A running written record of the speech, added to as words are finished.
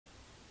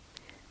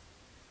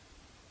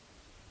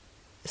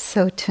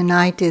So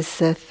tonight is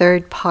the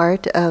third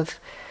part of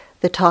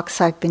the talks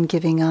I've been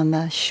giving on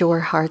the Sure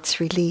Heart's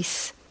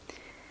release.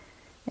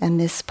 And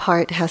this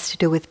part has to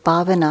do with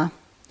Bhavana,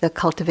 the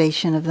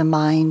cultivation of the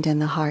mind and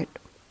the heart.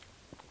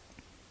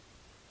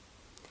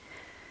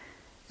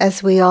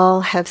 As we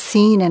all have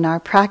seen in our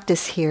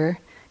practice here,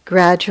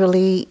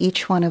 gradually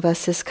each one of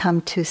us has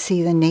come to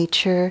see the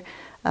nature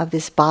of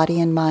this body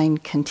and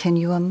mind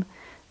continuum,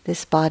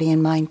 this body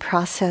and mind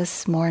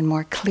process more and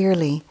more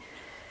clearly.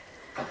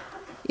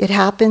 It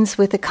happens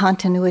with the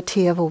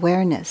continuity of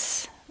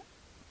awareness.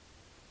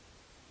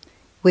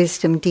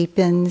 Wisdom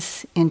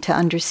deepens into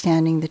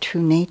understanding the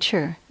true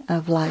nature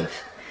of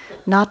life,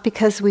 not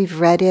because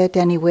we've read it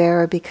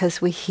anywhere or because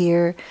we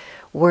hear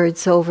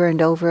words over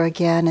and over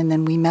again and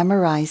then we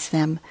memorize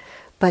them,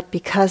 but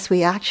because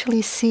we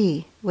actually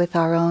see with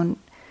our own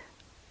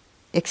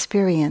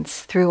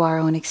experience, through our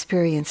own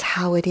experience,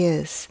 how it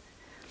is.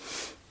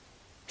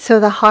 So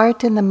the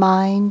heart and the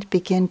mind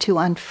begin to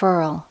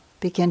unfurl,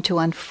 begin to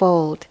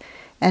unfold,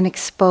 and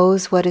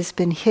expose what has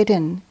been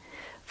hidden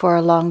for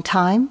a long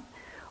time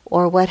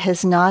or what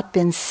has not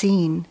been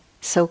seen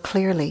so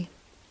clearly.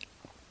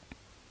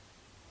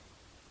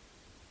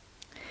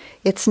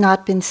 It's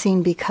not been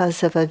seen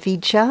because of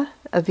avijja.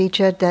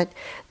 Avijja that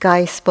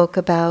Guy spoke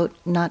about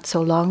not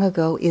so long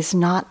ago is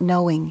not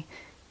knowing,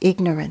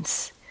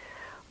 ignorance.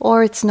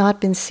 Or it's not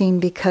been seen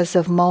because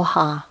of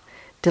moha,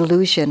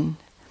 delusion.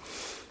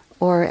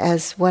 Or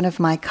as one of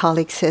my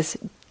colleagues says,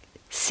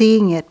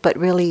 seeing it but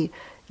really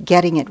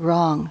getting it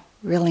wrong,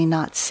 really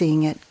not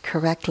seeing it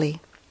correctly.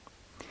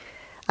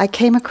 I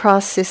came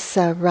across this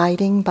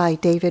writing by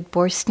David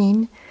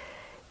Borstein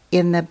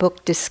in the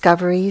book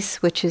Discoveries,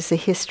 which is the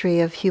history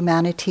of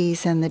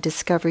humanities and the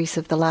discoveries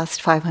of the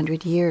last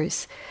 500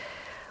 years,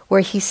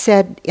 where he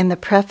said in the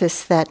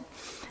preface that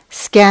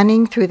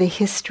scanning through the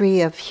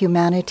history of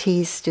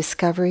humanity's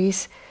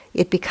discoveries,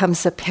 it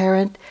becomes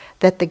apparent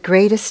that the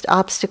greatest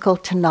obstacle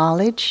to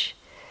knowledge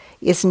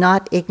is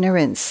not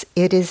ignorance,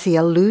 it is the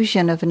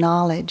illusion of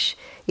knowledge.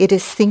 It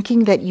is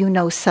thinking that you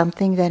know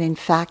something that in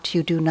fact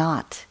you do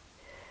not.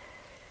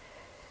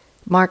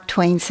 Mark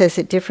Twain says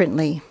it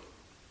differently.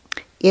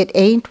 It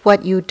ain't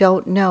what you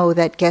don't know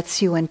that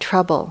gets you in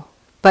trouble,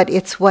 but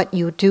it's what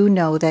you do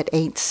know that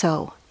ain't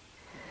so.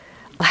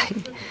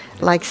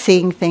 Like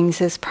seeing things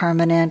as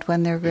permanent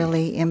when they're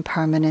really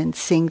impermanent,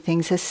 seeing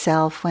things as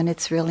self when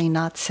it's really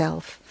not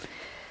self.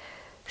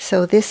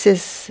 So this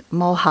is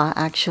moha,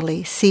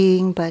 actually,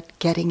 seeing but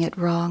getting it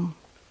wrong.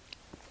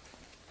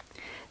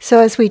 So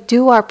as we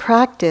do our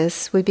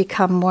practice, we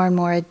become more and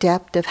more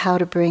adept of how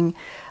to bring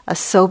a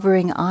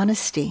sobering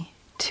honesty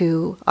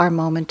to our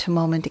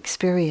moment-to-moment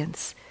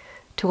experience,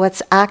 to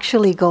what's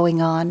actually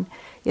going on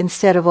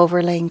instead of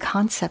overlaying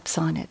concepts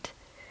on it.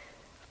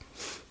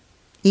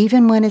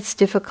 Even when it's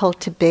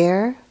difficult to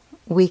bear,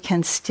 we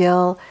can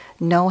still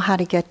know how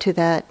to get to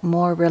that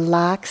more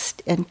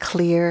relaxed and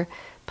clear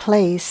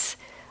place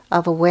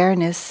of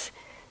awareness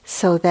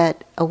so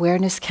that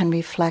awareness can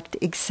reflect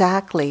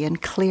exactly and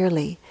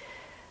clearly,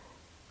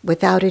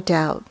 without a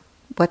doubt,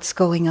 what's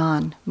going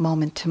on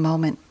moment to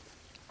moment.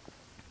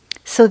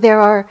 So there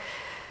are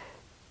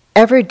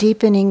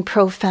ever-deepening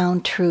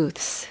profound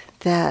truths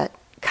that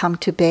come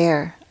to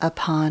bear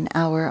upon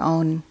our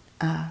own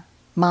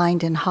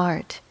mind and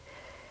heart.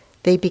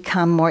 They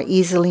become more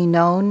easily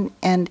known,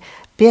 and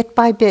bit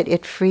by bit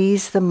it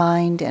frees the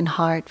mind and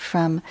heart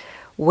from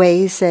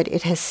ways that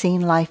it has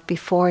seen life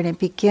before, and it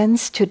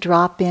begins to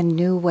drop in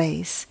new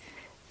ways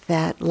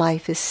that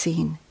life is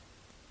seen.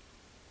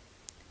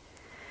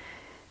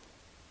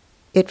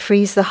 It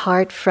frees the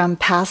heart from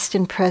past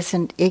and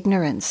present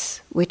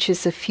ignorance, which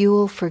is a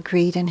fuel for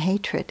greed and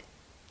hatred.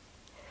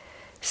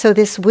 So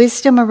this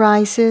wisdom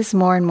arises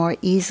more and more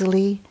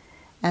easily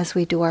as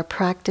we do our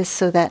practice,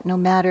 so that no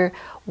matter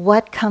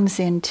what comes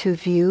into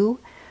view,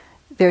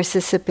 there's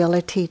this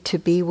ability to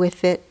be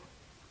with it,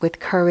 with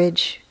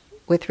courage,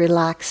 with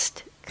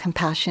relaxed,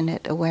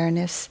 compassionate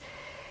awareness.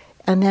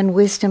 And then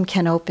wisdom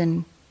can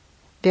open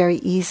very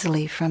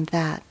easily from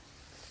that.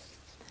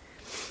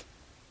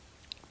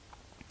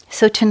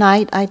 So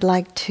tonight I'd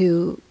like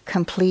to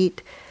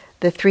complete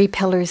the 3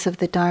 pillars of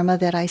the Dharma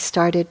that I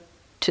started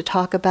to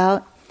talk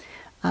about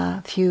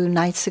a few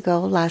nights ago,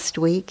 last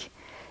week.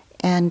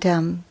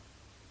 And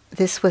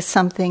this was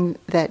something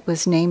that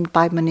was named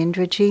by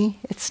Munindraji.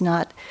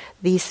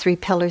 These 3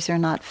 pillars are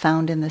not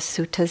found in the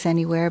suttas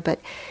anywhere, but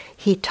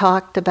he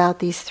talked about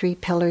these 3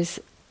 pillars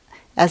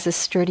as a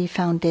sturdy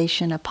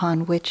foundation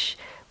upon which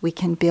we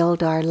can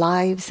build our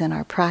lives and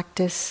our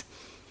practice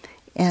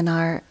and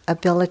our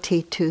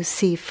ability to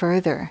see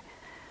further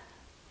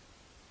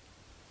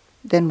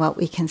than what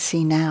we can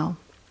see now.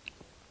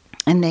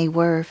 And they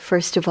were,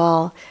 first of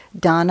all,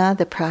 dana,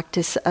 the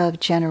practice of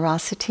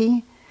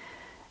generosity,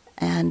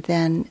 and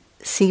then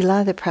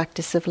sila, the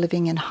practice of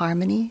living in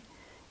harmony,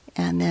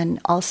 and then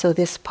also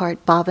this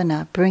part,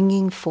 bhavana,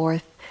 bringing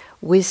forth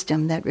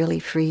wisdom that really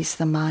frees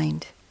the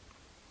mind.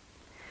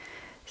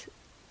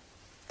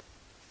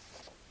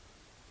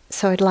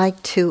 So I'd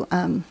like to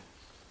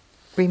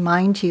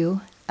remind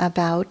you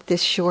about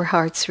this sure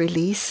heart's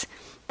release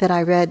that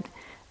I read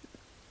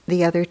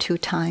the other 2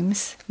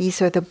 times.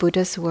 These are the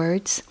Buddha's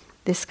words.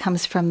 This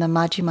comes from the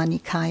Majjhima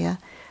Nikaya,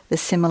 the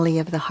simile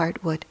of the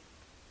heartwood.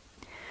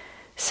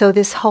 So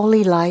this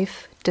holy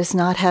life does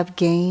not have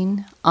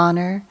gain,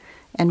 honor,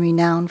 and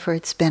renown for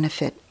its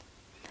benefit,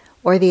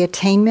 or the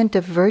attainment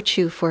of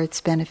virtue for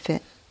its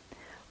benefit,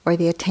 or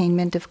the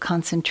attainment of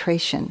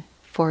concentration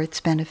for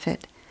its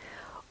benefit,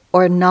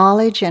 or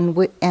knowledge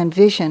and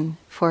vision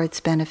for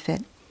its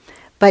benefit.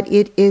 But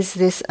it is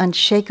this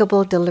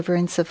unshakable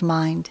deliverance of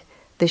mind,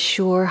 the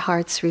sure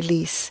heart's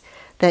release,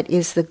 that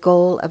is the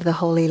goal of the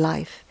holy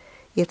life,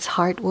 its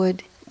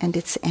heartwood and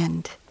its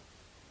end.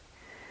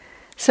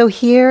 So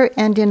here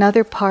and in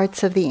other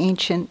parts of the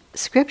ancient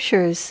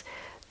scriptures,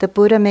 the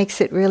Buddha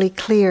makes it really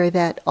clear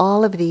that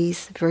all of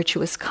these,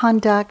 virtuous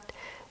conduct,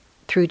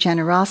 through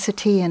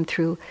generosity and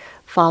through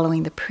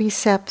following the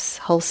precepts,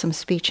 wholesome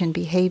speech and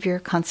behavior,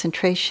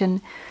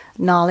 concentration,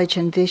 knowledge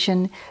and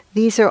vision,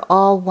 these are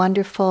all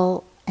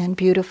wonderful and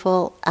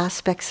beautiful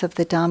aspects of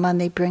the Dhamma,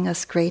 and they bring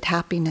us great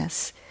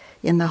happiness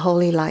in the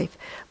holy life.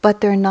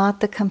 But they're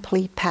not the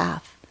complete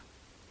path.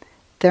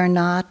 They're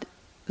not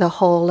the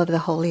whole of the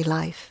holy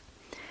life.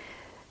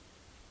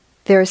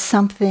 There is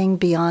something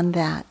beyond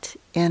that,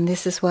 and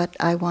this is what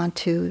I want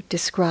to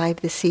describe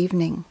this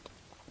evening.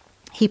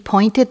 He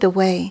pointed the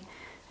way,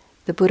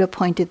 the Buddha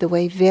pointed the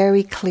way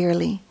very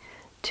clearly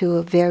to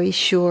a very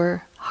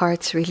sure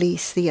heart's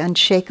release, the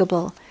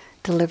unshakable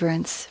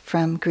deliverance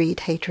from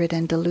greed, hatred,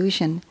 and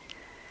delusion.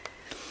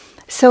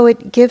 So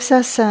it gives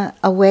us a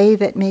way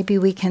that maybe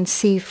we can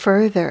see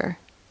further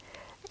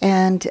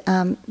and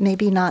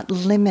maybe not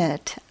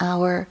limit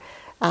our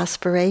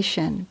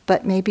aspiration,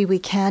 but maybe we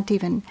can't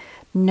even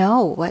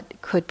know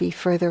what could be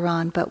further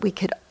on, but we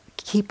could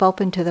keep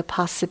open to the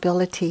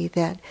possibility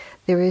that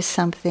there is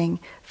something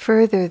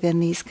further than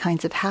these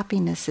kinds of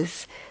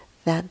happinesses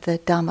that the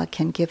Dhamma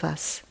can give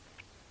us.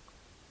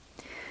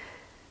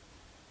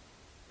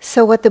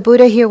 So what the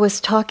Buddha here was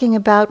talking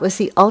about was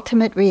the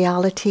ultimate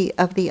reality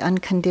of the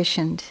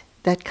unconditioned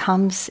that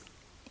comes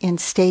in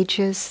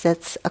stages,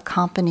 that's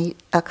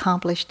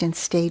accomplished in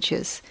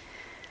stages.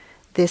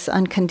 This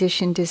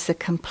unconditioned is the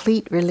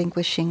complete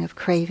relinquishing of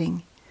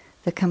craving,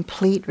 the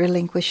complete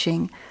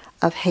relinquishing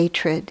of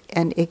hatred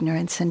and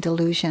ignorance and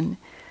delusion,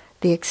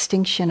 the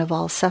extinction of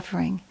all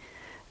suffering.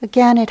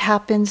 Again, it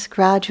happens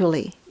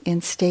gradually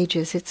in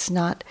stages.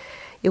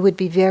 It would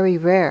be very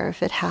rare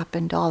if it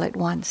happened all at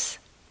once.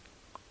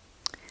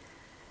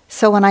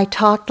 So when I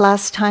talked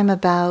last time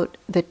about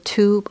the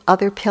 2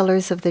 other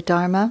pillars of the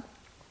Dharma,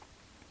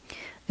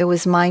 there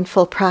was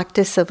mindful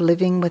practice of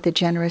living with a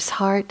generous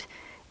heart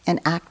and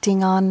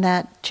acting on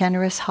that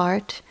generous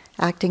heart,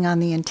 acting on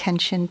the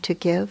intention to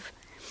give.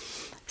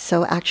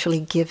 So actually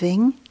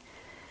giving.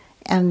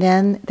 And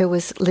then there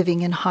was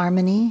living in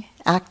harmony,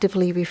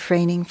 actively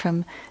refraining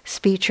from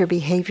speech or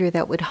behavior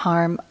that would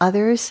harm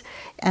others,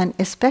 and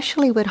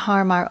especially would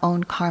harm our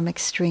own karmic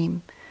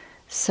stream.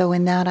 So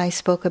in that I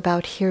spoke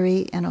about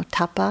hiri and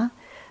ottappa,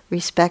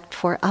 respect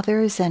for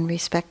others and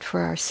respect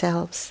for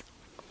ourselves.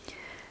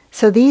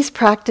 So these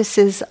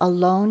practices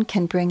alone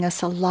can bring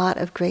us a lot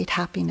of great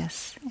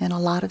happiness and a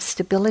lot of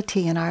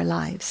stability in our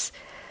lives,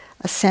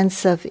 a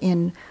sense of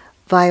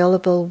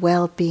inviolable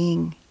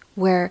well-being,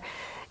 where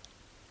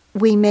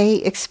we may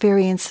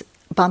experience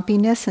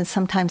bumpiness and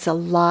sometimes a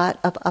lot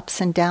of ups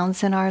and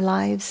downs in our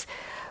lives,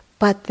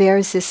 but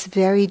there's this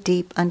very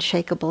deep,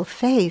 unshakable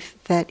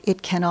faith that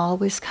it can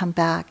always come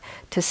back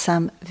to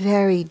some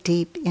very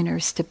deep inner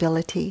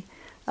stability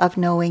of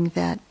knowing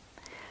that,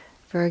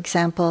 for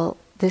example,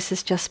 this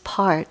is just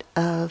part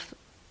of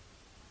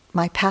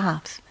my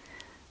path,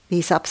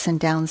 these ups and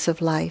downs of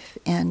life,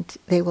 and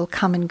they will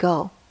come and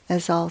go,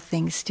 as all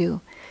things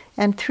do.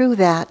 And through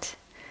that,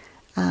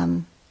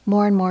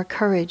 more and more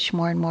courage,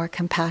 more and more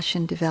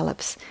compassion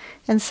develops.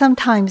 And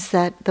sometimes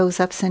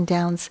those ups and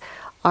downs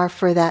are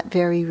for that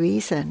very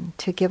reason,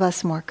 to give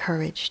us more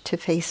courage to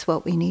face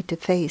what we need to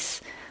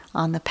face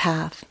on the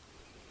path.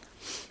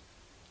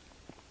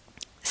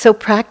 So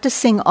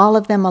practicing all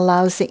of them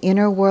allows the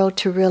inner world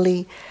to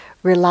really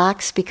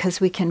relax, because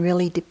we can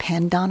really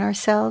depend on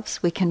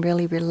ourselves, we can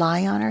really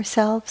rely on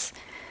ourselves,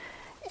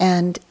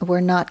 and we're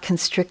not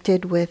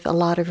constricted with a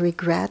lot of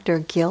regret or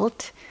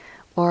guilt,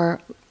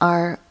 or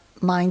our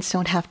minds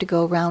don't have to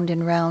go round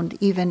and round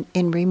even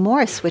in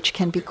remorse, which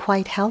can be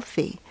quite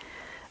healthy,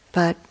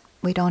 but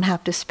we don't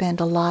have to spend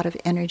a lot of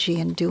energy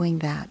in doing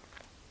that.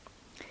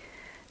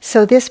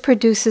 So this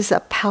produces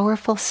a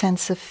powerful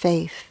sense of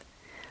faith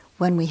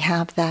when we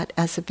have that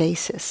as a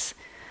basis,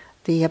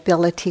 the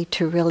ability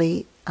to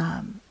really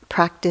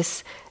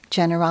practice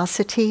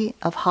generosity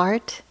of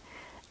heart,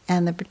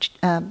 and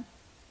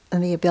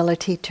the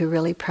ability to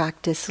really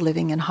practice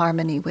living in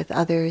harmony with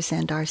others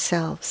and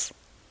ourselves.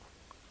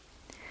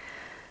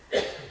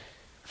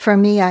 For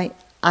me,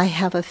 I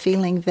have a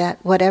feeling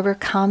that whatever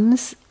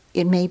comes,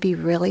 it may be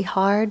really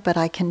hard, but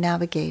I can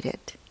navigate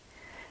it.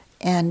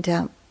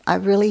 And I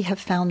really have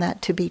found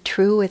that to be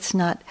true. It's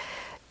not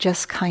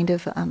just kind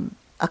of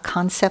a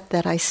concept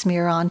that I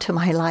smear onto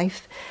my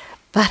life,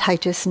 but I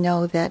just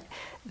know that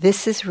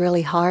this is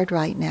really hard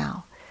right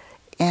now,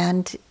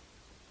 and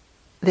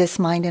this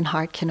mind and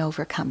heart can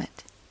overcome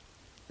it.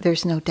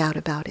 There's no doubt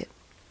about it.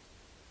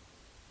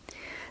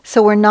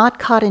 So we're not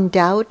caught in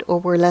doubt, or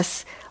we're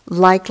less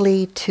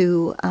likely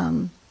to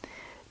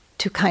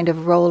kind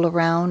of roll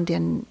around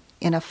in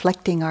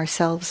afflicting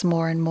ourselves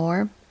more and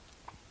more,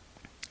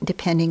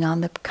 depending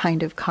on the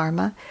kind of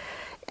karma.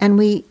 And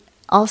we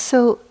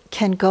also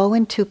can go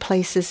into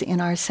places in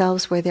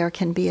ourselves where there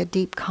can be a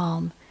deep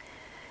calm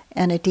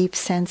and a deep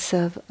sense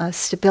of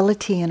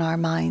stability in our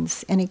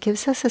minds. And it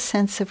gives us a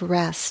sense of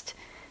rest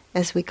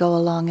as we go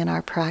along in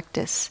our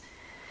practice.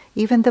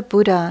 Even the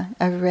Buddha,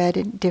 I've read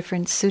in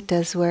different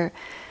suttas where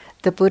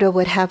the Buddha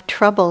would have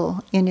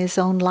trouble in his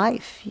own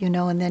life,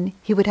 and then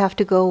he would have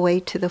to go away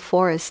to the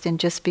forest and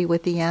just be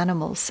with the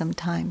animals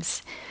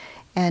sometimes,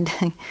 and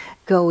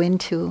go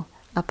into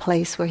a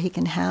place where he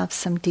can have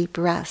some deep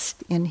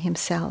rest in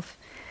himself.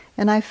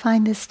 And I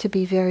find this to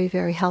be very,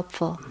 very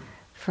helpful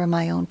for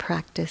my own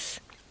practice.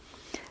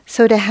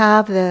 So to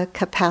have the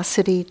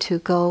capacity to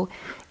go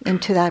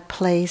into that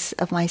place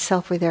of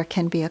myself where there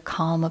can be a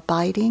calm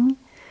abiding,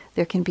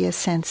 there can be a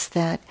sense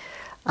that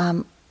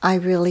I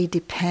really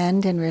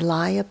depend and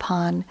rely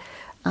upon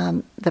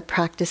the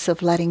practice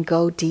of letting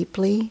go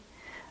deeply,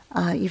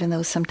 even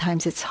though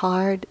sometimes it's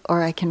hard,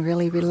 or I can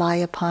really rely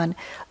upon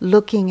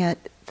looking at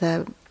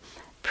the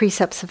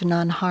precepts of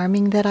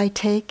non-harming that I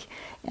take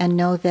and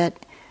know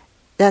that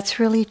that's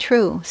really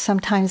true.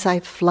 Sometimes I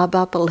flub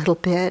up a little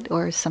bit,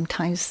 or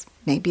sometimes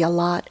maybe a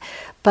lot,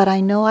 but I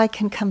know I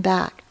can come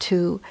back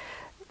to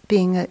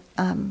being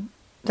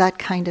that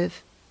kind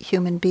of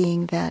human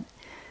being that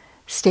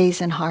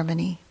stays in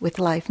harmony with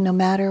life no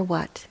matter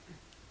what.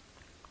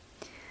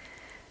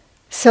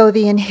 So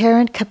the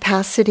inherent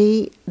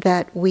capacity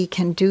that we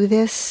can do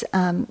this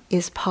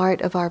is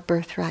part of our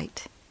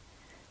birthright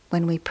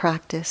when we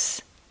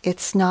practice.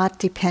 It's not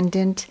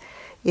dependent.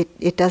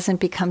 It doesn't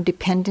become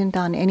dependent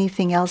on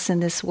anything else in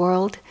this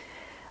world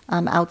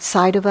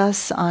outside of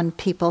us, on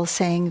people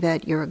saying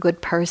that you're a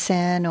good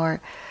person, or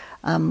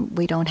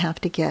we don't have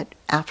to get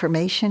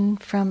affirmation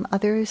from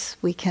others.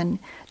 We can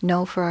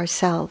know for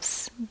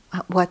ourselves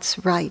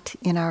what's right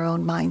in our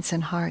own minds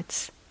and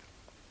hearts.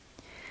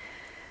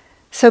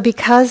 So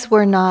because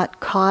we're not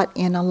caught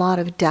in a lot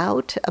of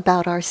doubt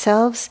about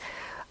ourselves,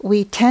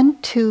 we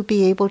tend to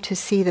be able to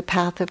see the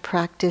path of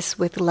practice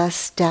with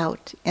less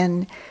doubt,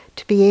 and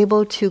to be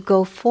able to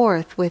go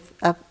forth with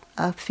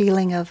a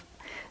feeling of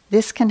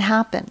this can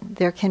happen.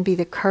 There can be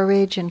the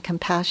courage and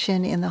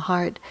compassion in the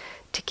heart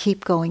to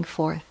keep going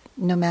forth,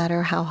 no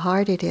matter how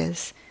hard it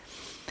is.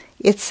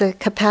 It's a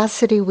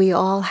capacity we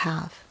all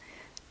have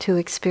to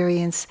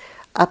experience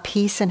a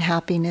peace and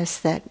happiness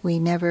that we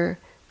never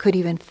could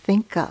even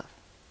think of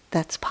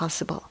that's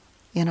possible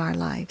in our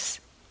lives.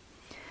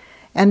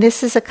 And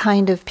this is a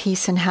kind of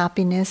peace and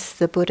happiness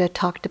the Buddha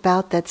talked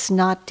about that's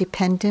not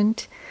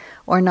dependent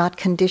or not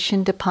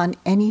conditioned upon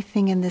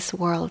anything in this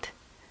world.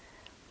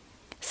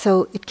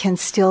 So it can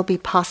still be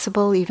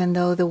possible, even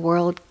though the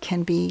world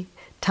can be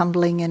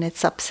tumbling in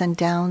its ups and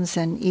downs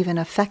and even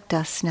affect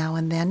us now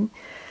and then.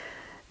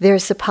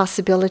 There's a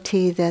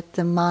possibility that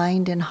the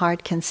mind and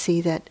heart can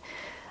see that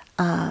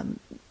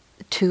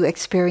to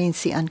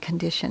experience the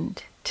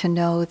unconditioned, to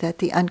know that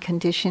the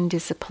unconditioned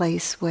is a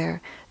place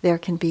where there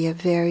can be a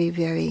very,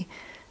 very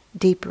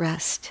deep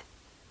rest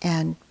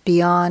and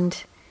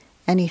beyond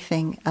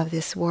anything of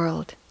this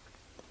world.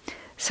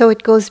 So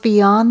it goes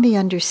beyond the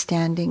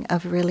understanding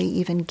of really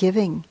even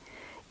giving.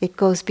 It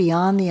goes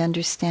beyond the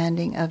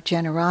understanding of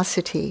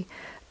generosity,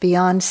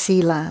 beyond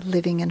sila,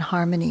 living in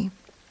harmony.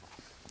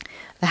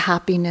 The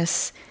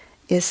happiness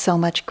is so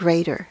much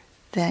greater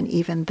than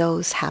even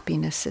those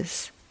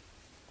happinesses.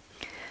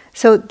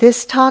 So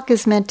this talk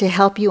is meant to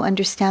help you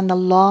understand the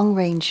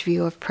long-range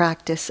view of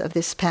practice of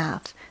this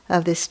path,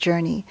 of this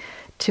journey,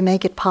 to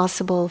make it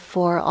possible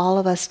for all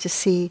of us to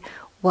see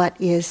what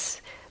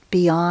is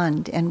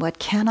beyond and what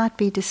cannot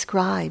be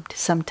described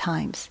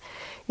sometimes.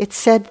 It's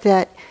said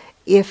that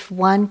if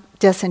one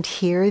doesn't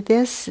hear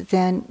this,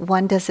 then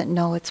one doesn't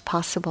know it's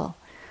possible.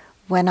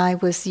 When I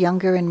was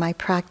younger in my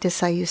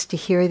practice, I used to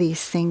hear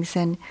these things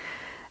and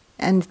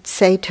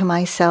say to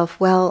myself,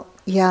 well,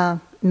 yeah,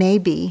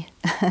 maybe.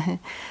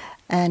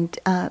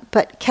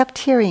 But kept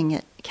hearing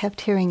it.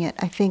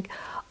 I think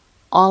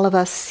all of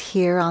us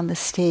here on the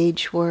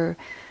stage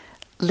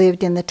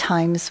lived in the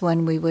times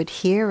when we would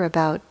hear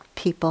about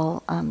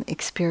people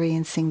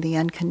experiencing the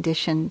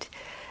unconditioned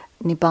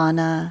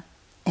nibbana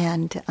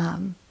and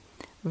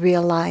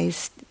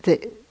realized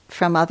that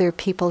from other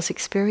people's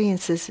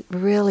experiences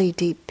really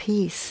deep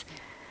peace.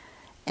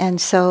 And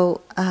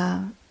so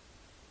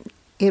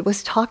it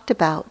was talked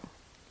about.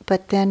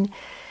 But then,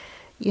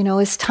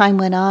 as time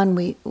went on,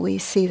 we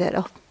see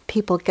that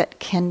people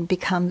can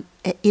become,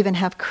 even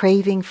have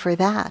craving for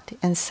that.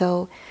 And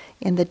so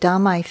in the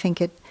Dhamma, I think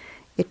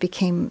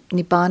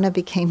Nibbana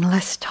became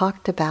less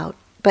talked about.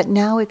 But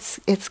now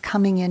it's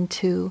coming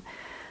into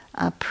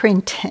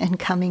print and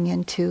coming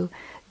into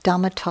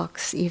Dhamma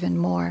talks even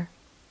more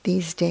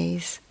these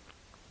days.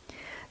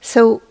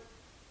 So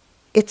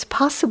it's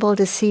possible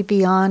to see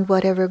beyond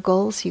whatever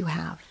goals you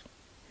have.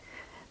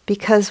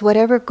 Because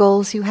whatever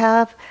goals you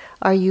have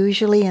are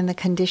usually in the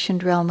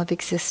conditioned realm of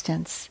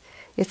existence.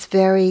 It's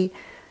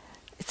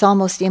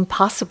almost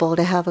impossible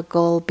to have a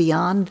goal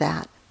beyond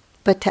that.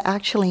 But to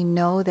actually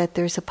know that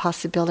there's a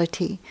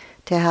possibility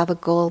to have a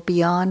goal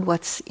beyond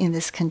what's in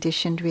this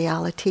conditioned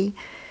reality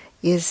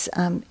is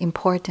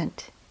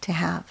important to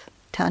have,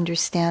 to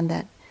understand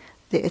that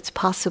it's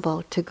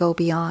possible to go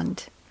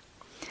beyond.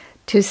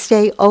 To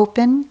stay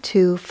open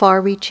to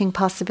far-reaching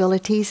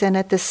possibilities and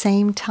at the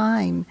same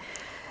time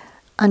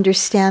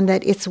understand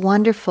that it's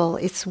wonderful,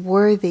 it's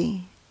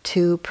worthy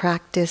to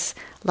practice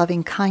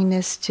loving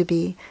kindness, to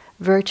be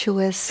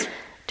virtuous,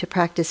 to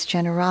practice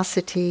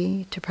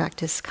generosity, to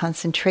practice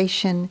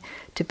concentration,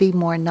 to be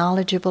more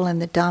knowledgeable in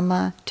the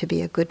Dhamma, to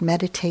be a good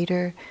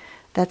meditator.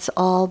 That's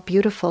all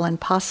beautiful and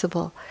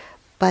possible,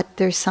 but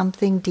there's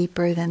something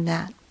deeper than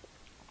that.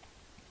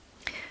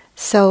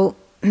 So,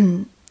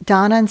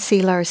 Dana and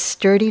Sila are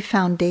sturdy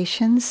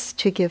foundations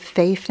to give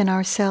faith in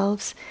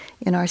ourselves,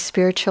 in our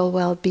spiritual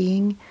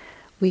well-being.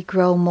 We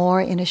grow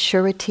more in a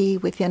surety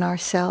within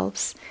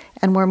ourselves,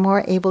 and we're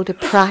more able to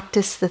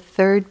practice the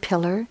third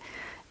pillar,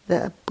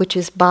 which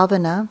is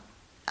Bhavana.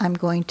 I'm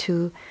going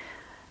to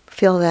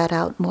fill that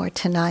out more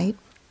tonight.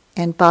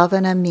 And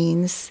Bhavana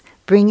means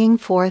bringing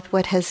forth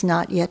what has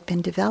not yet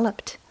been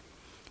developed.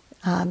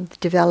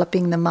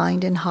 Developing the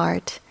mind and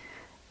heart.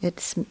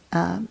 It's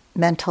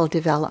mental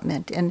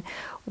development. And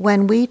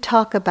when we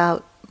talk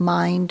about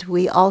mind,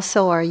 we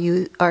also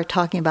are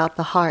talking about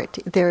the heart.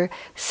 They're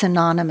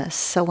synonymous.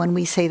 So when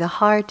we say the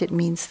heart, it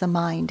means the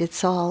mind.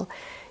 It's all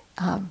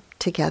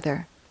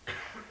together.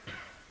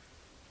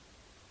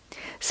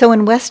 So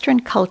in Western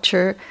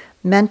culture,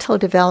 mental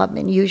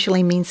development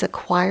usually means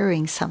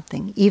acquiring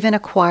something, even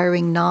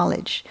acquiring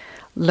knowledge,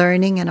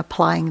 learning and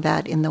applying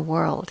that in the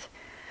world.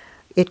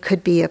 It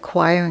could be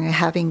acquiring or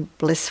having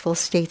blissful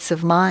states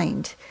of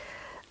mind.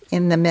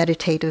 In the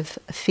meditative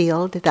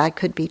field, that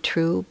could be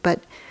true, but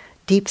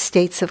deep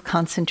states of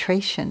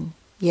concentration,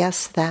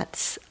 yes,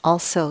 that's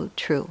also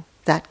true.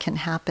 That can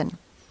happen.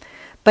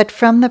 But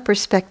from the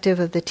perspective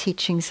of the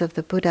teachings of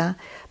the Buddha,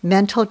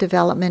 mental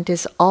development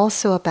is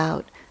also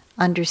about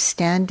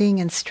understanding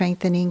and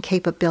strengthening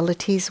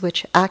capabilities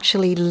which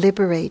actually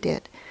liberate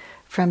it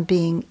from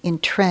being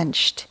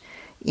entrenched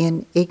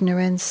in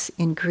ignorance,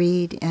 in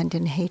greed, and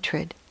in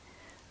hatred.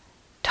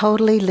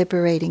 Totally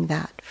liberating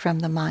that from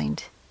the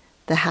mind,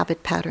 the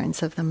habit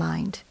patterns of the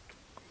mind.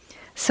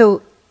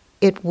 So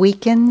it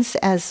weakens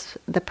as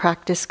the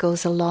practice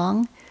goes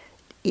along.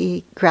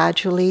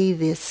 Gradually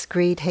this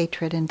greed,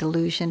 hatred, and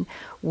delusion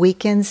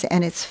weakens,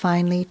 and it's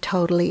finally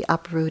totally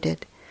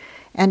uprooted.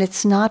 And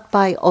it's not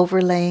by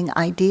overlaying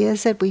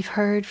ideas that we've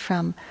heard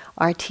from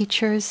our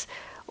teachers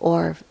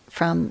or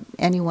from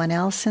anyone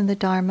else in the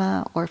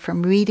Dharma or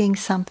from reading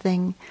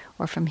something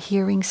or from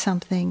hearing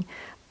something,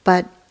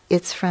 but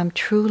it's from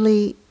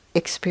truly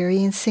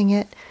experiencing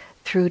it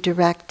through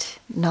direct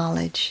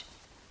knowledge,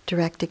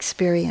 direct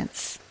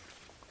experience.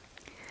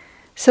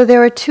 So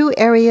there are two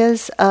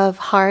areas of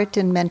heart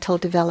and mental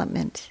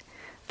development.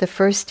 The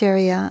first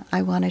area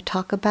I want to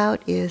talk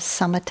about is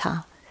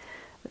samatha.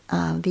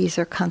 These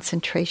are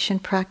concentration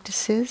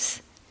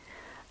practices,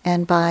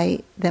 and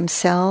by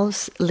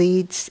themselves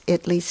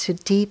it leads to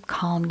deep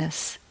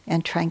calmness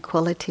and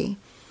tranquility.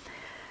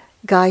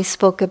 Guy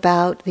spoke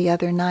about the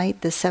other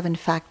night the 7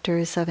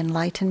 factors of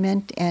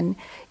enlightenment, and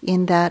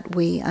in that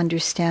we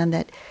understand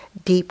that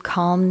deep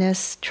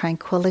calmness,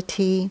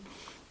 tranquility,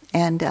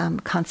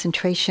 and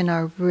concentration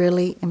are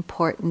really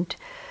important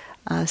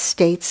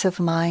states of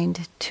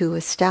mind to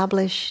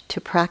establish, to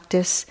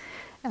practice,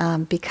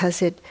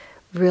 because it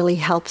really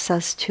helps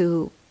us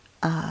to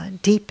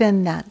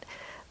deepen that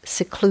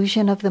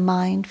seclusion of the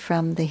mind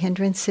from the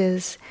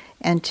hindrances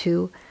and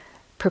to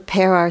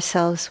prepare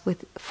ourselves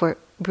for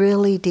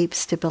really deep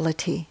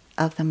stability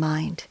of the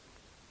mind.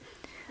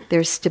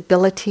 There's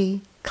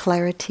stability,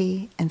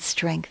 clarity, and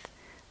strength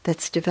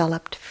that's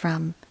developed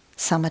from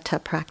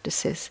samatha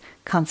practices,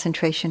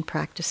 concentration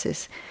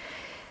practices.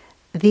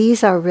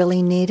 These are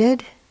really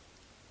needed.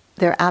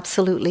 They're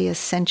absolutely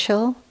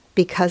essential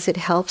because it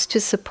helps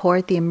to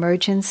support the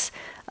emergence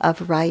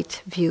of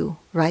right view,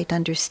 right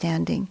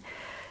understanding.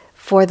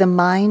 For the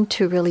mind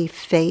to really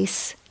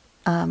face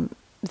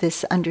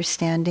this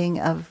understanding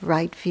of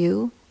right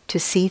view, to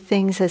see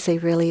things as they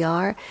really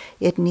are,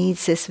 it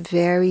needs this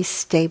very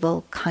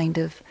stable kind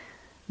of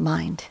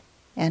mind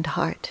and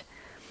heart.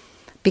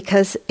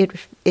 Because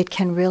it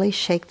can really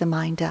shake the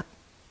mind up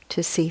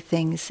to see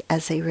things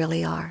as they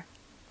really are.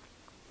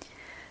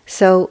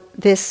 So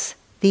these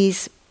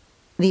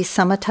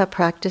samatha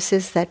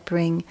practices that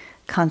bring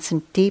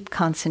deep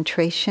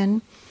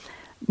concentration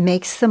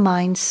makes the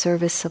mind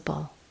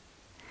serviceable.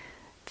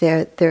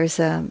 There's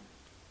a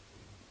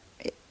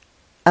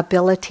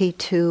ability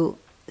to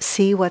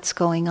see what's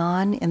going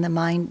on in the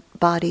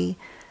mind-body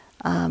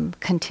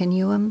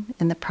continuum,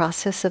 in the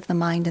process of the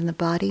mind and the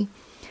body,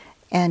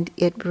 and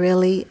it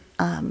really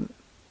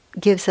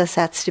gives us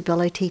that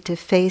stability to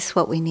face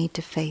what we need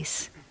to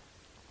face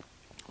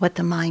what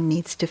the mind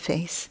needs to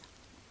face.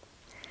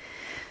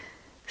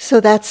 So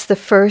that's the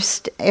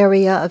first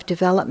area of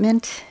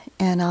development,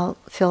 and I'll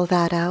fill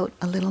that out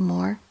a little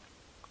more.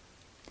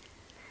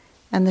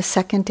 And the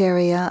second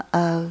area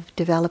of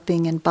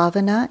developing in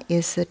Bhavana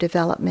is the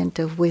development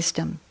of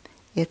wisdom.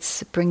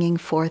 It's bringing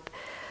forth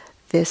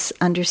this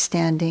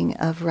understanding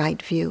of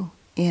right view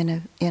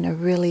in a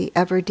really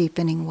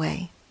ever-deepening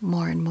way,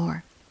 more and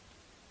more.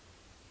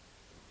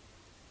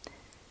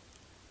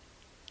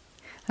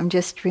 I'm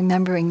just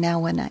remembering now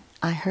when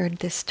I heard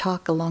this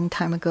talk a long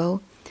time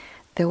ago.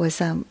 There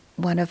was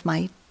one of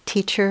my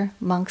teacher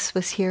monks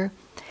was here,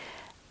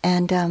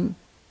 and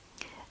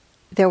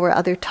there were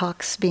other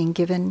talks being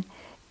given,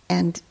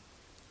 and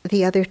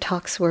the other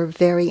talks were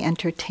very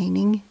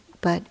entertaining,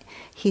 but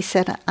he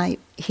said,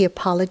 he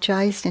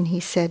apologized and he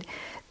said,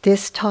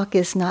 this talk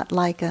is not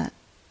like a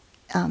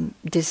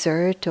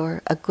dessert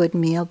or a good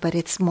meal, but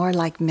it's more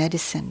like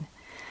medicine.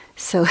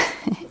 So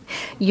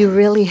you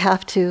really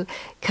have to,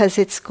 because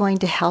it's going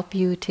to help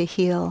you to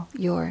heal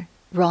your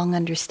wrong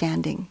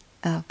understanding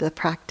of the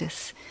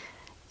practice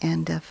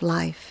and of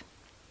life.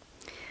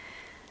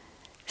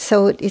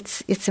 So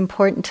it's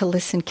important to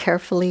listen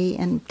carefully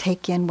and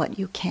take in what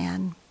you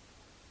can.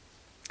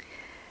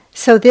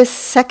 So this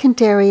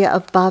second area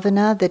of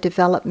bhavana, the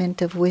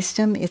development of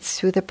wisdom, it's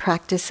through the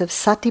practice of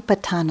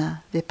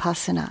satipatthana,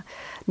 vipassana,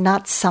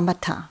 not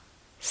samatha.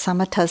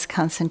 Samatha is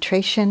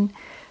concentration.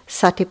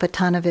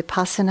 Satipatthana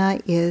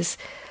vipassana is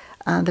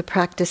the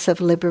practice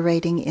of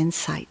liberating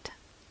insight.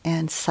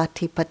 And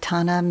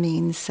satipatthana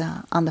means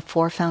on the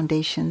four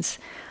foundations.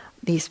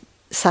 These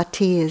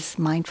sati is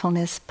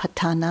mindfulness,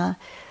 patthana.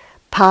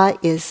 Pa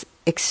is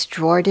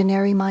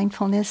extraordinary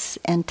mindfulness,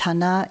 and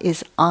thana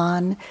is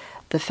on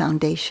the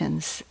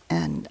foundations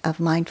and of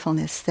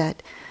mindfulness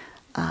that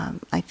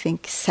I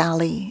think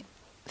Sally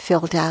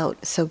filled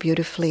out so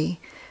beautifully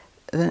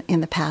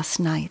in the past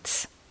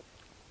nights.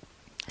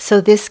 So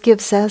this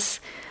gives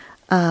us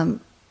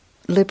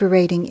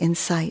liberating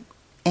insight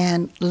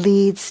and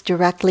leads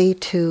directly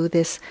to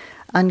this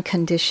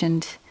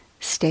unconditioned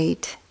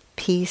state,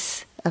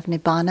 peace of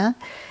nibbana.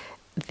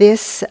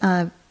 This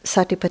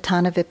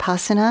satipatthana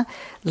vipassana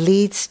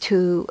leads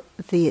to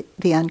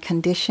the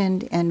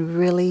unconditioned and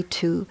really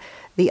to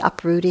the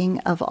uprooting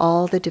of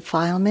all the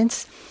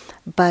defilements,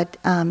 but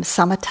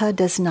samatha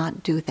does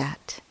not do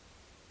that.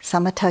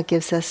 Samatha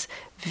gives us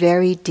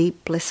very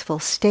deep blissful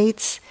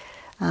states,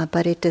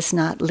 but it does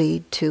not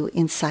lead to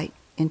insight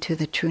into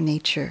the true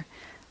nature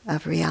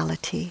of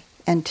reality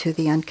and to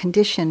the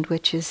unconditioned,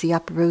 which is the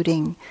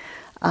uprooting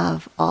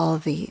of all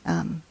the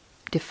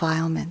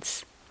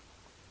defilements.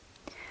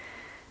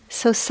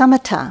 So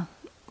samatha,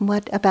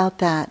 what about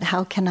that?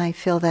 How can I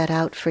fill that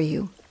out for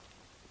you?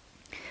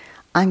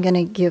 I'm going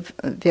to give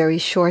a very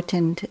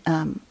shortened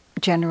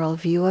general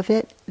view of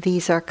it.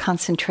 These are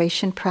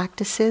concentration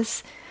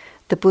practices.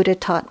 The Buddha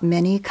taught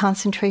many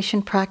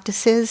concentration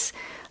practices.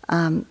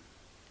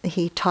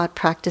 He taught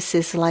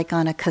practices like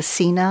on a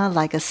kasina,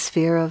 like a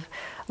sphere of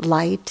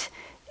light,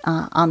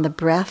 on the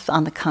breath,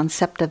 on the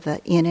concept of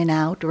the in and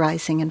out,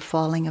 rising and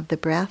falling of the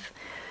breath.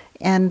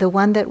 And the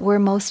one that we're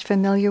most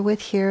familiar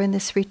with here in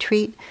this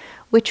retreat,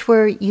 which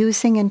we're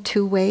using in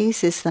two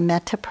ways, is the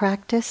metta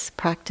practice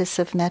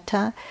of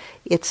metta.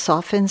 It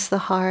softens the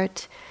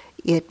heart,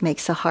 it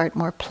makes the heart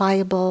more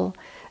pliable,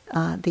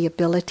 the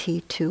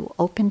ability to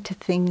open to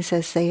things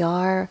as they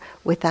are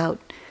without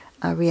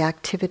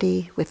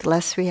reactivity, with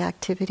less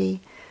reactivity.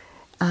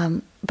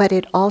 But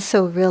it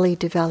also really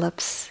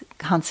develops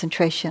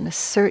concentration, a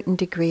certain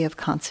degree of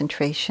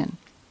concentration.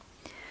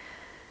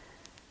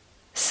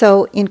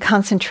 So in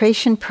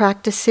concentration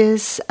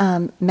practices,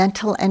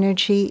 mental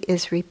energy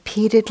is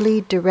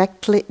repeatedly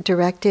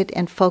directed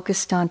and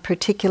focused on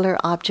particular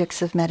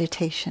objects of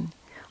meditation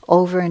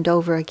over and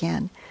over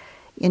again.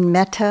 In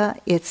metta,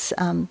 it's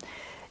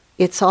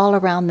all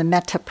around the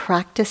metta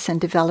practice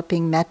and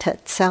developing metta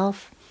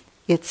itself.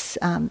 It's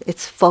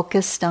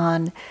focused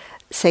on,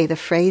 say, the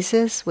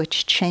phrases,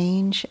 which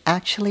change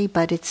actually,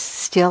 but it's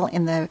still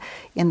in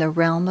the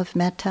realm of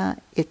metta.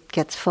 It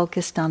gets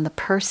focused on the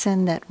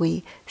person that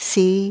we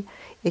see.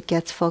 It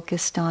gets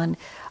focused on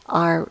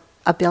our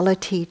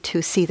ability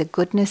to see the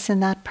goodness in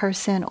that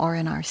person or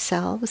in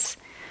ourselves.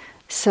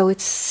 So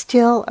it's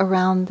still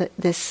around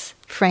this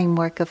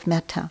framework of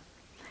metta.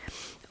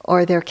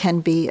 Or there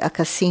can be a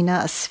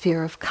kasina, a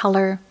sphere of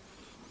color,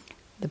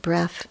 the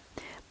breath.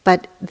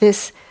 But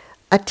this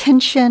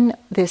attention,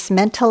 this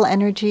mental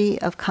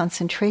energy of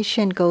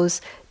concentration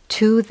goes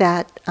to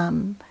that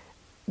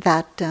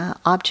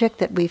object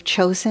that we've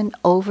chosen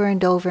over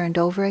and over and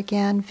over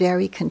again,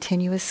 very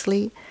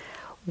continuously.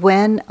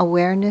 When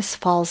awareness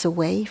falls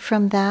away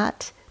from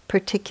that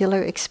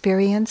particular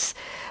experience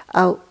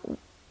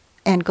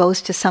and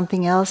goes to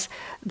something else,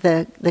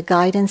 the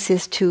guidance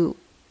is to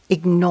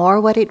ignore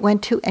what it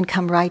went to and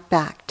come right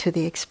back to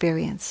the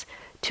experience.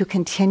 To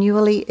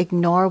continually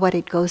ignore what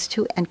it goes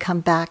to and come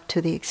back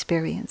to the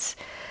experience.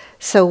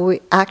 So we're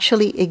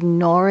actually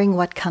ignoring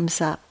what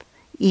comes up.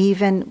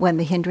 Even when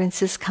the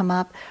hindrances come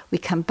up, we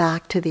come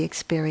back to the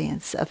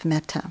experience of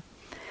metta.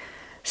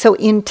 So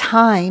in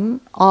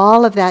time,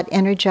 all of that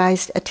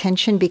energized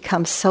attention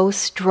becomes so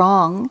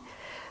strong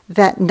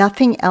that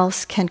nothing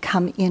else can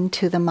come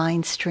into the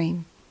mind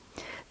stream.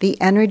 The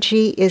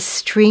energy is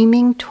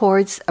streaming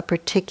towards a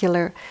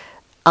particular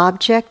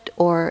object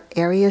or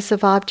areas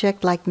of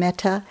object like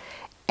metta,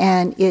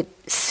 and it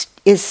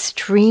is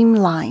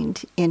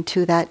streamlined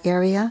into that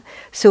area,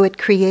 so it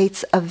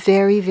creates a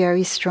very,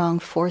 very strong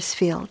force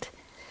field.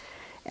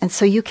 And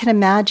so you can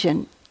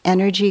imagine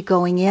energy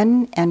going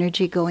in,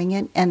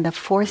 and the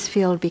force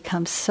field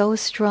becomes so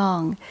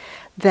strong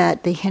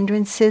that the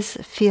hindrances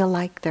feel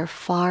like they're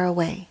far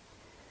away.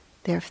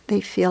 They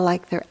feel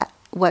like they're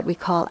what we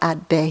call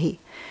at bay.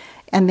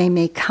 And they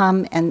may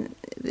come and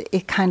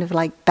it kind of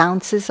like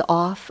bounces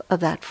off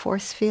of that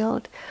force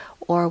field.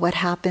 Or what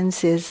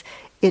happens is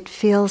it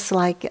feels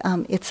like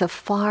it's a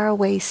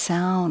faraway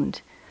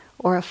sound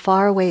or a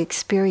faraway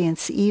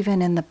experience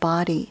even in the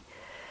body.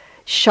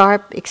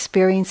 Sharp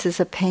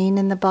experiences of pain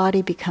in the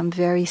body become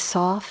very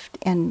soft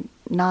and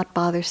not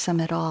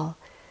bothersome at all.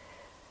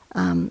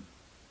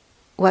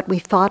 What we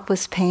thought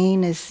was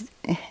pain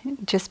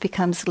just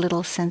becomes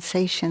little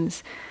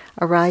sensations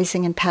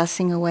arising and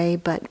passing away,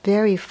 but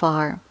very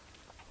far.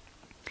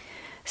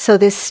 So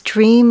this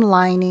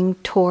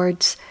streamlining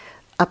towards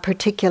a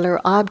particular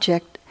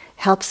object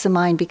helps the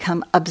mind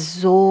become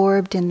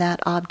absorbed in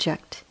that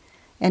object.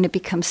 And it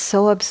becomes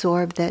so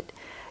absorbed that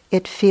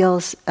it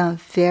feels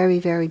very,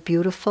 very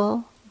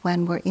beautiful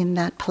when we're in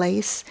that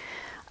place.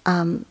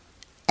 And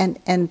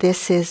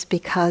this is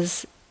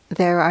because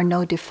there are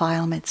no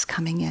defilements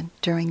coming in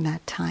during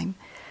that time.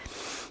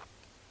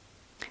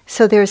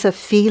 So there's a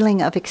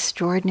feeling of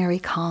extraordinary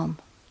calm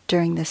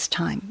during this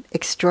time,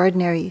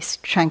 extraordinary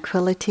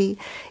tranquility.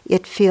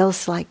 It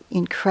feels like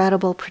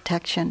incredible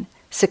protection,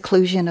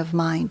 seclusion of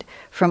mind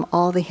from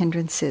all the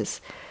hindrances.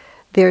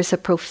 There's a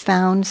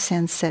profound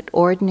sense that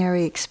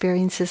ordinary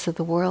experiences of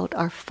the world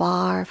are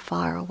far,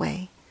 far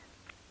away.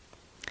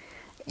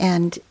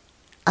 And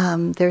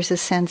there's a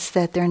sense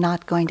that they're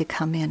not going to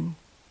come in.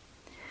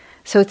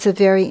 So it's a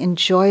very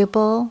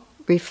enjoyable,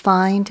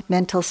 refined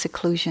mental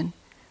seclusion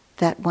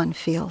that one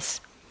feels.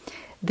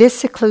 This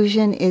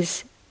seclusion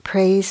is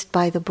praised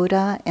by the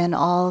Buddha and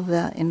all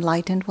the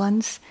enlightened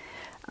ones.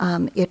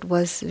 It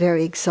was a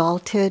very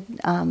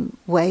exalted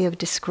way of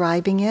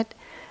describing it,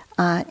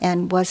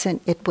 and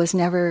it was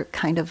never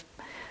kind of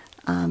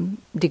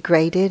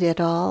degraded at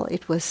all.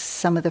 It was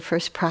some of the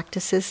first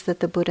practices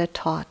that the Buddha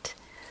taught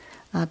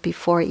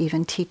before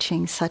even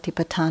teaching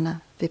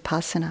satipatthana,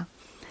 vipassana.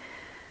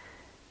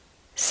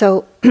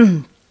 So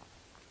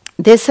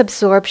this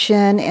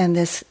absorption and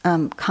this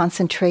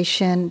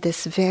concentration,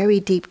 this very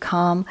deep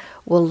calm,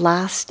 will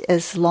last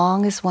as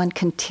long as one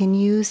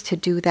continues to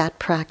do that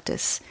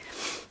practice.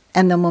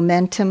 And the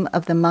momentum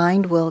of the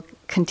mind will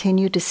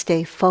continue to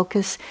stay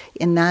focused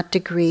in that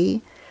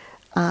degree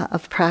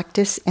of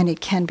practice, and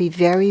it can be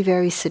very,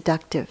 very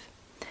seductive.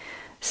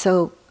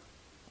 So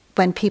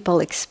when people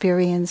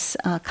experience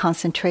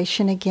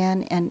concentration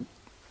again, and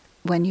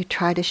when you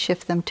try to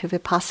shift them to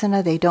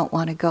vipassana, they don't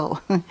want to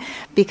go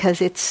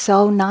because it's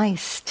so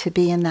nice to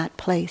be in that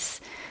place.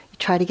 You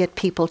try to get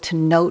people to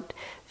note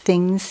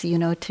things,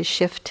 to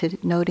shift to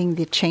noting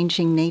the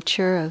changing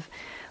nature of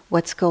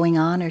what's going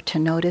on, or to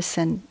notice,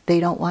 and they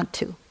don't want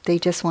to. They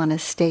just want to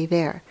stay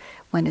there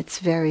when it's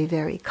very,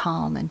 very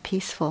calm and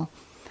peaceful.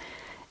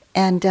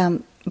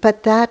 And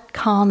but that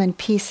calm and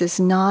peace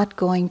is not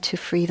going to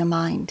free the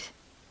mind.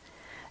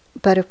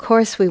 But of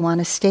course we want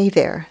to stay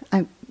there.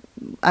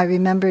 I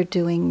remember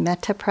doing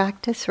metta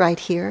practice right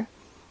here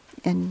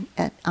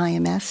at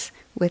IMS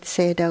with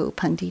Sayadaw U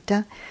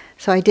Pandita.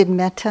 So I did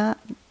metta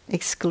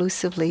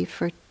exclusively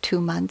for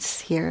 2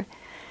 months here.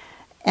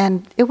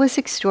 And it was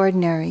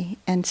extraordinary.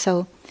 And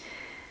so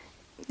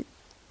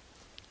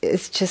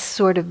it's just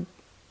sort of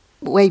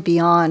way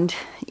beyond,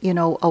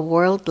 a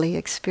worldly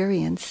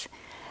experience.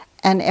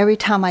 And every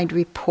time I'd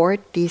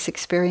report these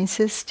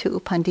experiences to U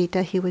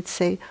Pandita, he would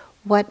say,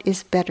 what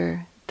is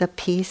better, the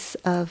peace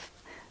of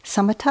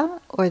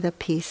samatha or the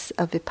peace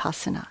of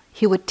vipassana?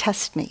 He would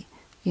test me,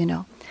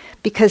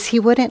 because he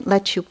wouldn't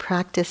let you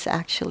practice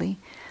actually.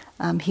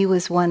 He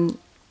was one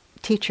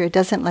teacher,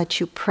 doesn't let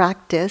you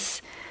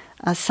practice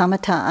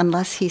samatha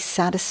unless he's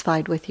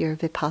satisfied with your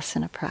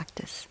vipassana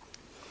practice.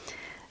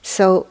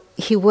 So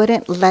he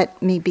wouldn't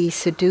let me be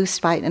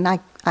seduced by it, and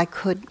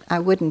I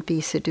wouldn't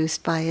be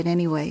seduced by it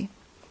anyway.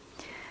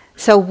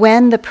 So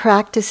when the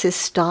practice is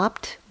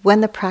stopped,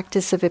 when the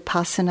practice of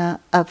vipassana,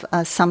 of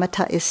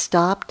samatha is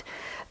stopped,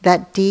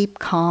 that deep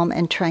calm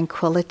and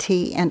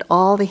tranquility and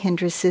all the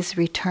hindrances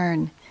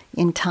return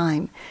in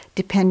time,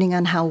 depending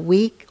on how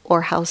weak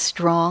or how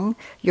strong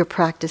your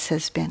practice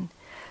has been.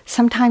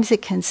 Sometimes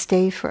it can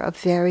stay for a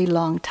very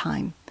long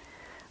time.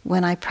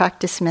 When I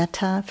practiced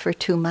metta for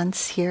 2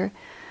 months here,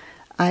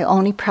 I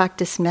only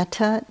practiced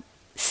metta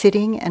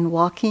sitting and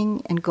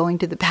walking and going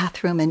to the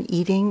bathroom and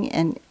eating,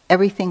 and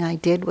everything I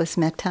did was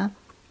metta.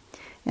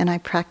 And I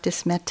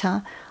practiced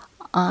metta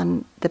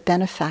on the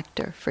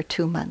benefactor for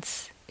 2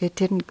 months. It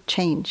didn't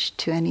change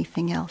to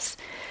anything else.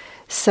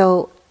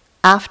 So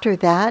after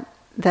that,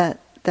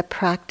 the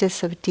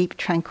practice of deep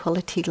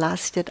tranquility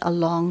lasted a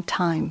long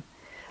time,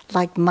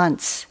 like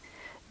months,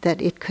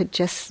 that it could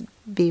just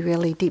be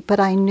really deep. But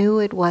I knew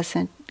it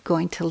wasn't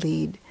going to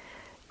lead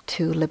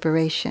to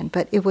liberation.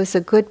 But it was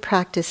a good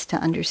practice to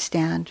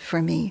understand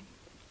for me,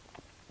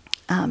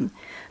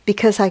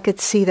 because I could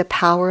see the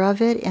power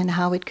of it and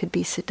how it could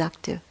be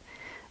seductive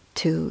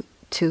to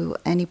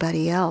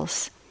anybody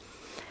else.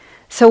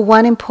 So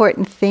one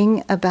important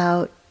thing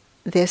about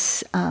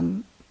this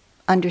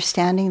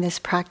understanding, this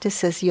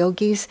practice as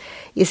yogis,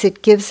 is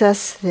it gives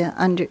us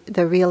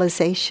the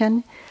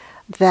realization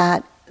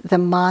that the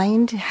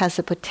mind has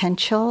a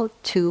potential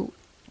to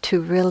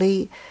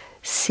really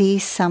see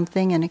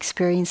something and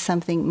experience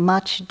something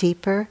much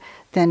deeper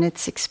than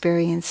it's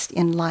experienced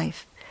in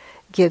life.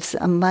 Gives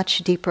a much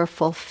deeper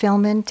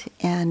fulfillment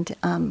and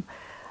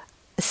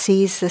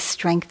sees the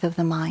strength of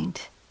the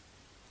mind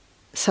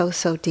so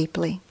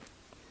deeply.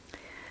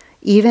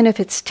 Even if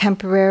it's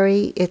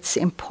temporary, it's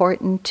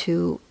important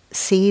to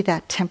see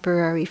that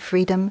temporary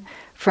freedom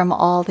from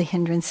all the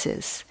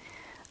hindrances.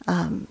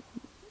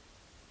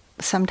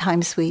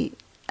 Sometimes we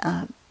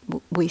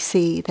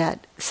see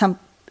that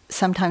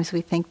sometimes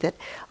we think that,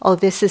 oh,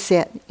 this is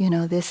it,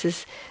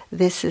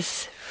 this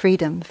is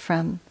freedom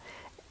from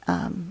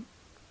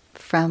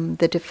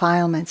the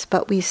defilements.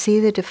 But we see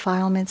the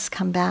defilements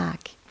come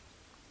back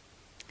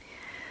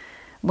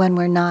when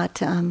we're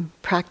not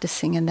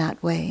practicing in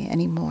that way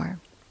anymore.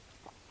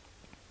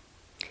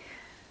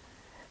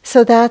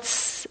 So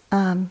that's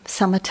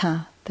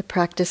samatha, the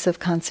practice of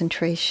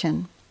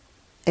concentration.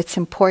 It's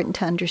important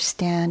to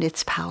understand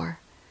its power.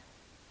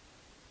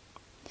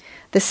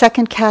 The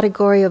second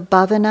category of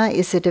bhavana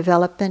is the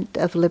development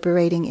of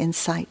liberating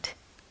insight,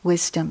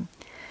 wisdom.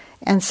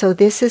 And so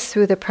this is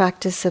through the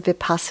practice of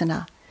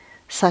vipassana,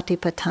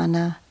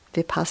 satipatthana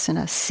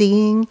vipassana,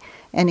 seeing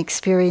and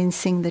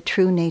experiencing the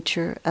true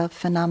nature of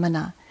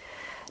phenomena.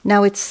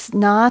 Now it's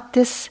not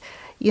this,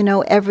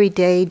 every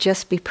day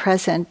just be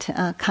present,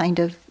 kind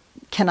of,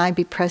 can I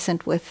be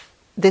present with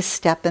this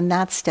step and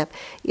that step?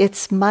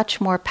 It's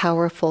much more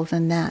powerful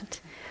than that.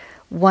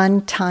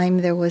 One time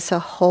there was a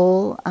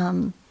whole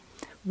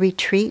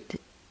retreat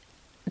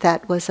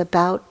that was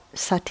about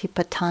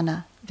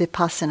satipatthana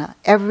vipassana.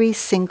 Every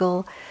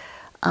single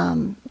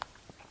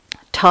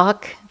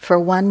talk for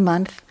 1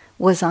 month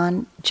was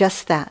on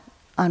just that,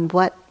 on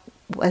what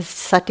was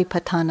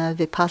satipatthana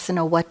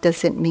vipassana, what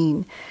does it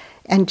mean?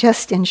 And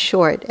just in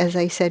short, as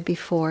I said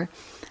before,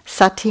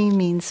 sati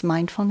means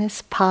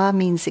mindfulness, pa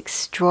means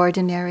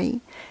extraordinary,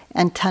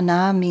 and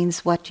tana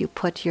means what you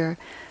put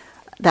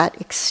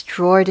that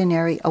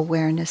extraordinary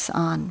awareness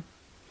on.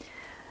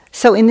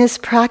 So in this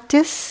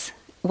practice,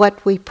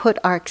 what we put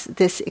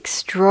this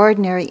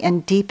extraordinary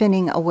and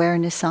deepening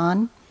awareness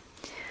on,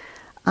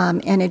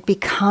 and it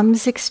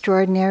becomes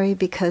extraordinary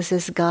because,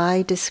 as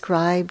Guy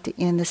described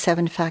in the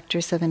 7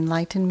 Factors of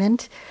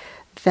Enlightenment,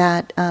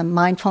 that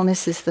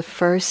mindfulness is the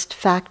first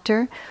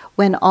factor.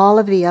 When all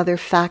of the other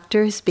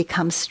factors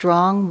become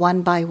strong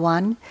one by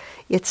one,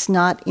 it's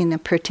not in a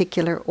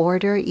particular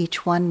order.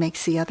 Each one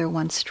makes the other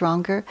one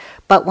stronger.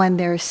 But when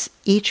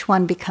each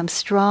one becomes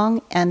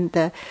strong and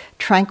the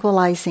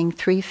tranquilizing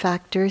 3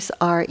 factors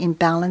are in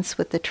balance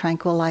with the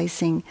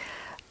tranquilizing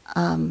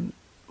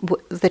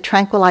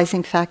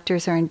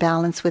factors are in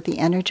balance with the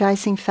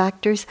energizing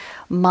factors,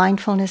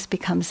 mindfulness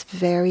becomes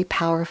very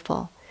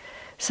powerful.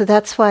 So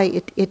that's why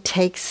it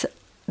takes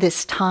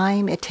this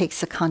time, it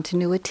takes a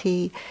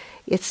continuity.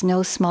 It's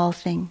no small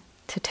thing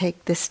to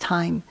take this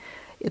time.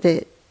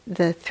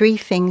 The 3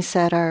 things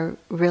that are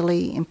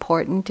really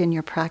important in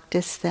your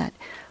practice that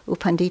U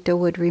Pandita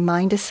would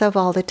remind us of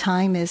all the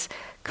time is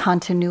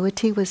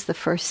continuity was the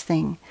first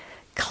thing,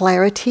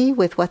 clarity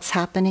with what's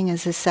happening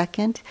is the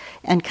second,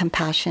 and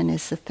compassion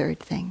is the third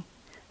thing.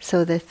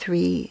 So the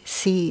 3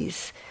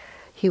 C's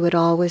he would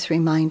always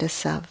remind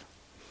us of.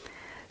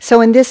 So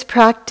in this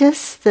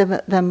practice,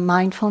 the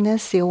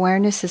mindfulness, the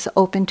awareness is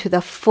open to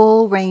the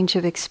full range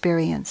of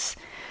experience.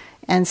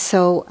 And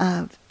so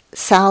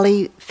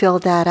Sally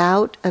filled that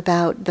out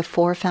about the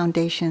 4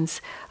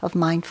 foundations of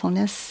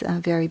mindfulness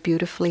very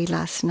beautifully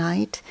last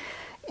night.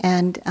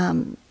 And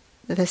in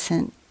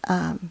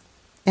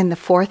the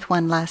 4th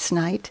one last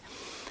night,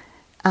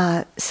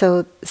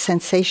 so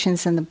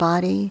sensations in the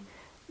body,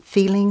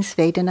 feelings,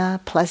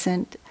 Vedana,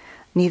 pleasant,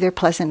 neither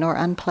pleasant nor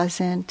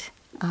unpleasant,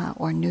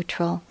 or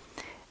neutral,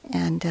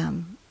 and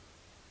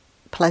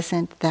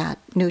pleasant, that,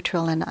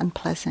 neutral and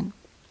unpleasant.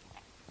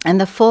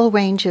 And the full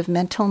range of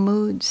mental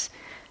moods,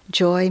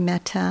 joy,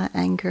 metta,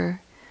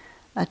 anger,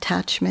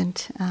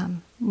 attachment,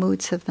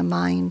 moods of the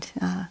mind,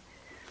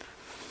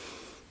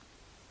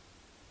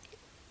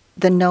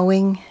 the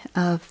knowing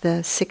of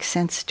the 6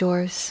 sense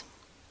doors.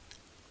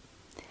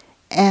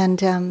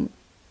 And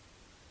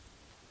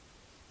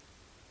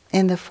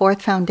in the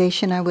 4th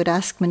foundation, I would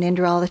ask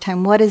Munindra all the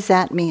time, what does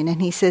that mean?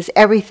 And he says,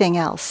 everything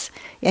else,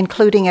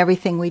 including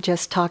everything we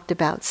just talked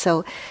about.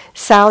 So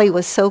Sally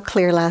was so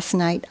clear last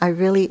night. I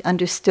really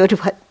understood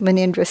what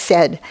Munindra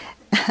said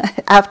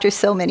after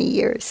so many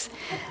years.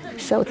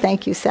 So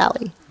thank you,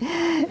 Sally.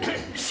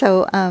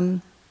 So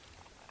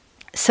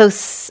So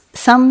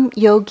some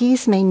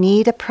yogis may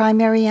need a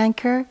primary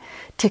anchor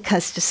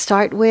to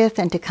start with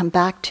and to come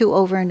back to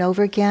over and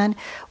over again.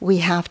 We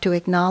have to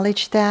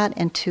acknowledge that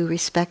and to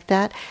respect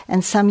that.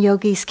 And some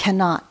yogis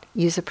cannot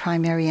use a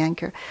primary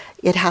anchor.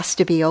 It has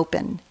to be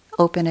open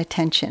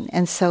attention.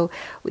 And so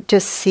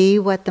just see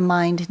what the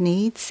mind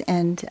needs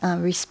and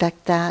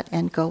respect that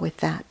and go with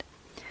that.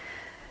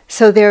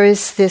 So there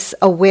is this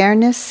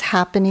awareness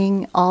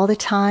happening all the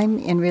time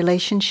in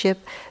relationship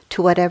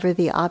to whatever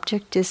the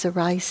object is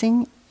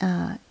arising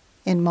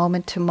in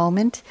moment to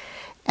moment.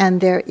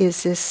 And there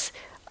is this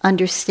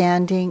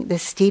understanding,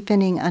 this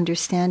deepening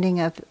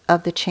understanding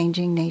of the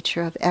changing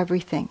nature of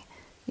everything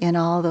in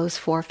all those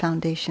four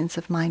foundations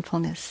of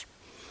mindfulness.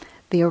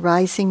 The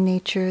arising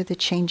nature, the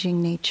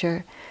changing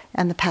nature,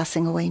 and the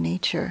passing away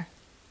nature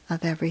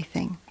of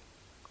everything.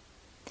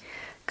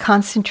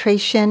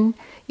 Concentration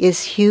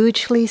is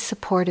hugely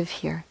supportive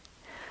here,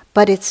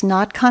 but it's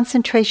not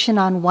concentration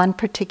on one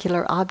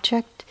particular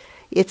object,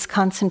 it's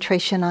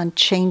concentration on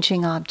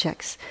changing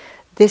objects.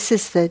 This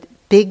is the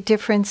big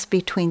difference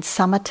between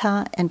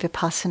samatha and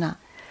vipassana.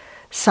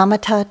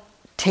 Samatha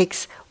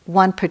takes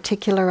one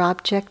particular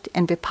object,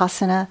 and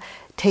vipassana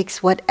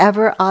takes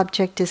whatever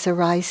object is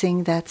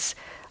arising that's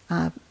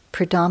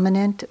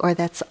predominant or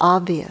that's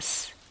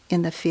obvious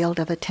in the field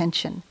of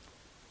attention.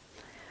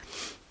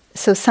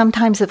 So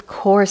sometimes, of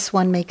course,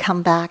 one may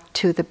come back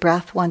to the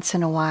breath once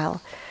in a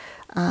while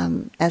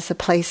as a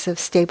place of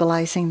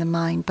stabilizing the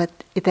mind, but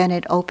then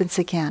it opens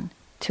again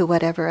to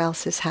whatever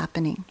else is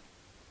happening.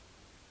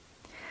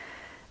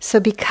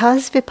 So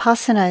because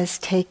vipassana is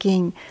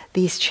taking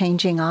these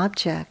changing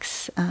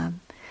objects,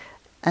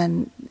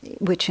 and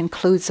which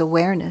includes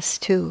awareness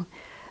too,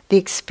 the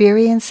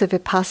experience of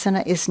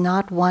vipassana is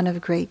not one of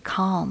great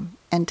calm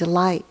and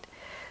delight.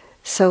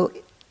 So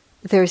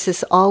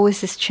there's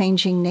always this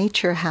changing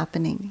nature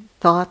happening.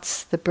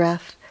 Thoughts, the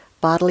breath,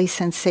 bodily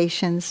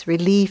sensations,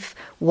 relief,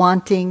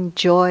 wanting,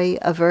 joy,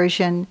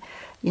 aversion,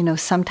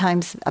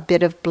 sometimes a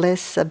bit of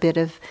bliss, a bit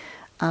of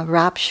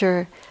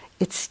rapture.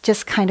 It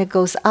just kind of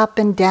goes up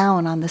and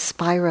down on the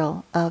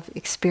spiral of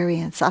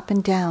experience, up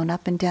and down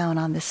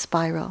on this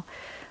spiral,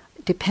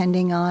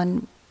 depending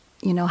on,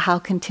 how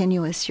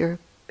continuous your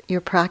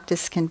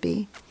practice can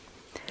be.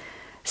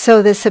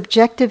 So the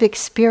subjective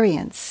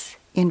experience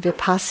in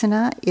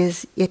vipassana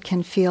is it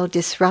can feel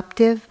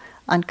disruptive,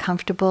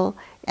 uncomfortable,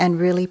 and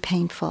really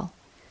painful.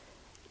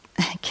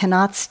 It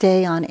cannot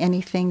stay on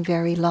anything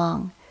very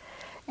long.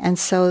 And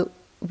so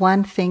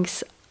one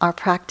thinks our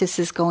practice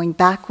is going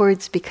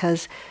backwards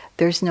because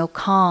there's no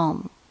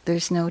calm,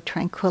 there's no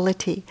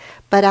tranquility.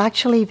 But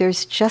actually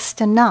there's just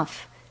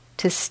enough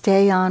to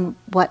stay on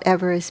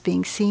whatever is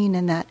being seen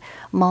in that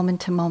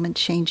moment-to-moment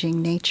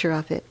changing nature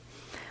of it.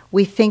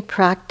 We think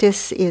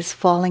practice is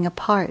falling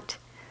apart,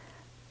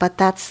 but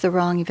that's the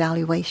wrong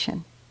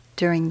evaluation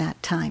during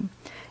that time.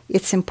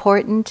 It's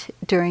important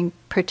during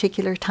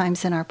particular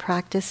times in our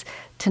practice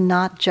to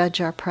not judge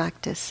our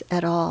practice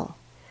at all,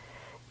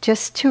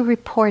 just to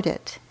report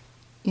it.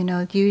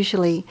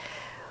 Usually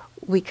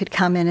we could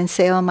come in and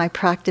say, oh, my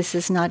practice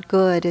is not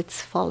good,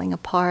 it's falling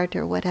apart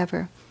or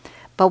whatever.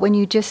 But when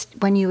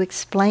you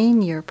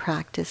explain your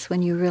practice,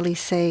 when you really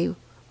say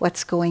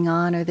what's going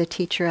on, or the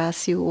teacher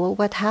asks you, well,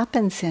 what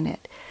happens in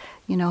it?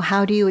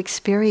 How do you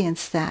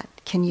experience that?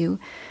 Can you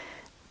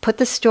put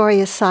the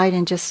story aside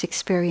and just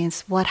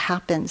experience what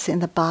happens in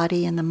the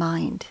body and the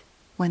mind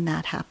when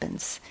that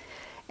happens?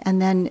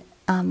 And then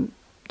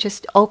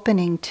just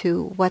opening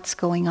to what's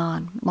going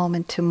on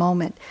moment to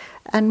moment,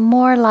 and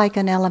more like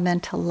an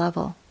elemental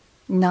level,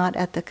 not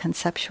at the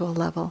conceptual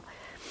level.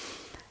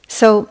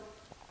 So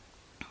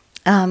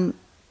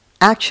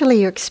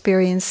actually your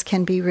experience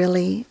can be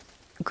really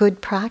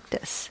good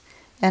practice,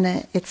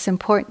 and it's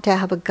important to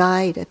have a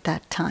guide at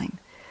that time,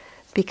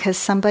 because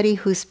somebody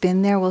who's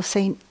been there will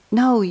say,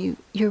 no,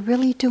 you're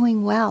really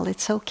doing well,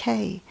 it's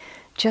okay,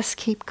 just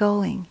keep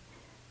going.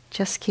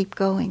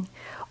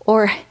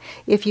 Or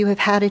if you have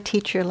had a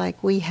teacher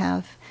like we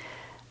have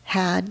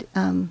had,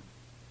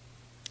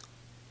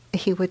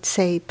 he would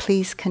say,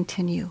 please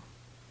continue.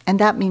 And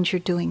that means you're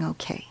doing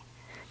okay.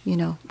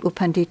 U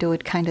Pandita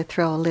would kind of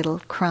throw a little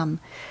crumb.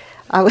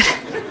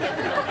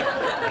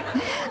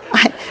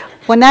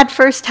 When that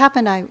first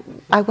happened,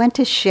 I went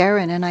to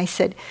Sharon and I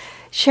said,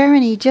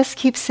 Sharon, he just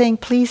keeps saying,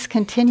 please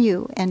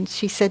continue. And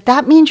she said,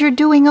 that means you're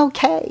doing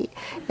okay.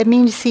 It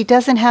means he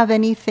doesn't have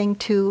anything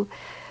to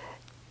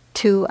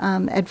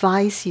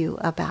advise you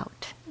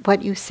about.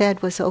 What you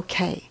said was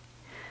okay.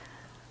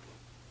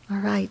 All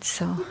right,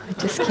 so I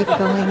just keep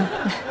going.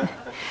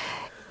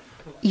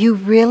 You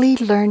really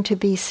learn to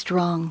be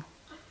strong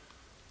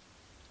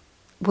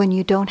when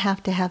you don't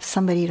have to have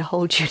somebody to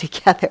hold you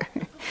together.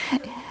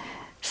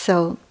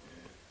 So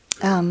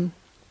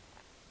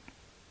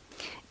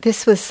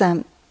this was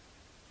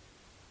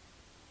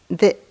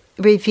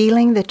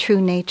revealing the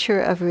true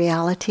nature of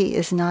reality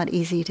is not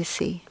easy to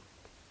see.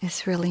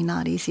 It's really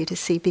not easy to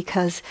see,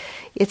 because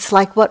it's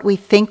like what we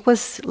think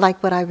was,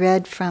 like what I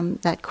read from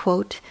that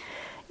quote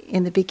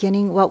in the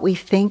beginning, what we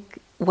think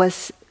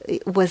was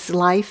was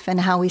life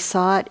and how we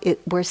saw it,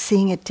 we're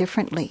seeing it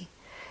differently.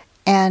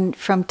 And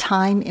from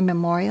time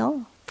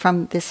immemorial,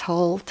 from this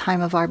whole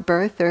time of our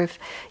birth, or if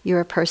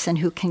you're a person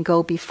who can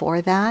go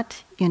before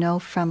that,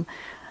 from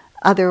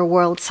other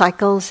world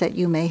cycles that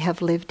you may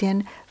have lived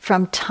in,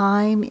 from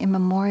time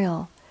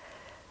immemorial,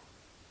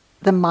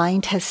 the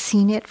mind has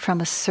seen it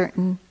from a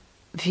certain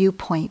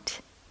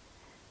viewpoint.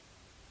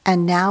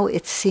 And now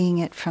it's seeing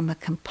it from a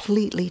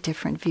completely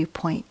different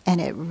viewpoint, and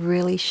it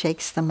really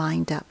shakes the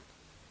mind up.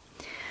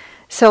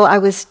 So I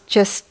was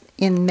just,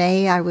 in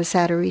May, I was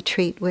at a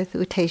retreat with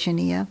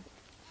Utejaniya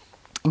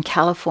in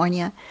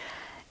California,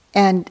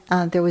 and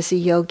there was a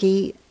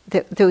yogi.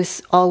 There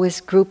was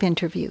always group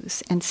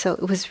interviews, and so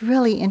it was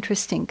really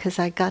interesting because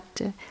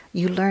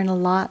you learn a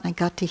lot, and I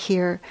got to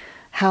hear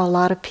how a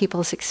lot of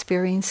people's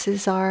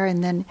experiences are,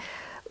 and then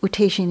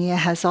Utejaniya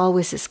has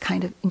always this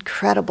kind of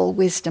incredible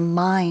wisdom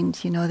mind,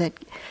 that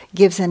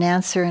gives an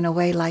answer in a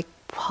way like,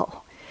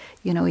 whoa,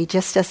 he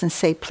just doesn't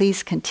say,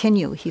 please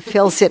continue. He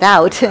fills it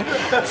out.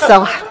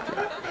 So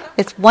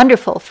it's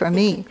wonderful for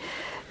me.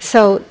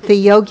 So the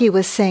yogi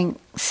was saying,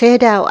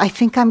 Sayadaw, I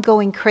think I'm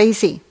going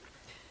crazy.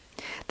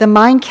 The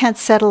mind can't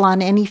settle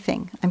on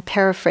anything. I'm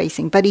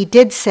paraphrasing, but he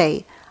did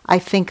say, I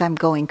think I'm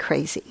going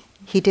crazy.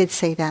 He did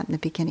say that in the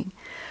beginning.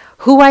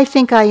 Who I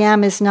think I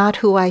am is not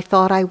who I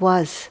thought I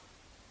was.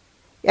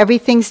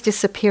 Everything's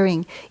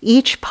disappearing.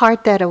 Each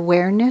part that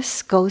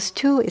awareness goes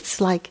to,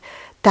 it's like,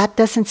 that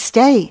doesn't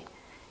stay.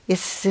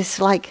 It's just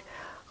like,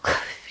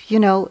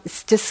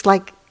 it's just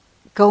like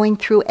going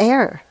through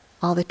air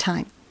all the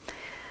time.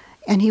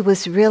 And he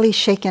was really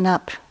shaken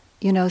up,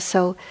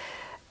 so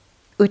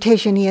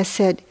Utejaniya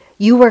said,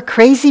 you were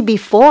crazy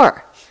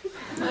before.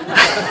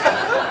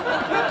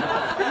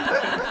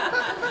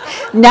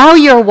 Now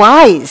you're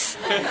wise.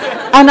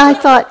 And I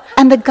thought,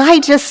 and the guy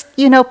just,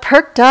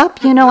 perked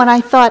up, and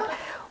I thought,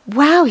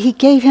 wow, he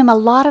gave him a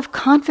lot of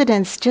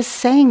confidence just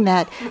saying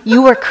that.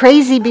 You were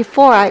crazy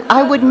before.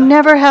 I would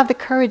never have the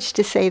courage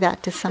to say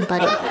that to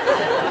somebody.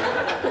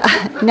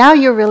 Now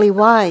you're really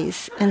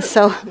wise. And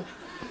so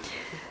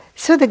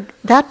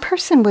that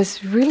person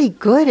was really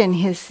good in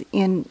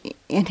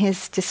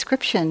his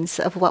descriptions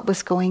of what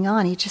was going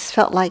on. He just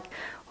felt like,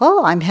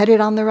 oh, I'm headed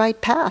on the right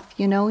path.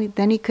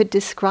 Then he could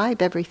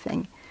describe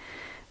everything.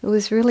 It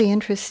was really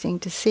interesting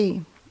to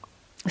see.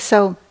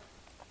 So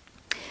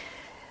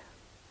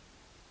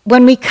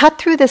when we cut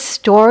through the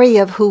story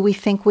of who we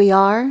think we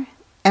are,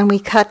 and we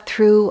cut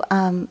through,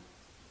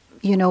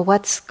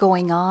 what's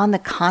going on, the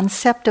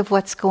concept of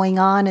what's going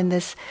on in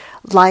this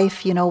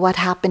life, what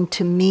happened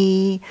to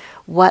me,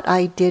 what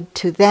I did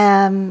to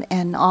them,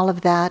 and all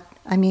of that.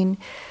 I mean,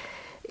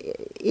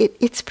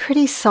 it's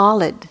pretty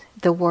solid.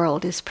 The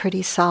world is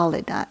pretty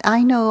solid.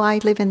 I know I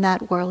live in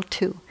that world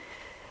too.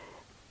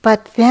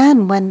 But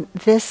then when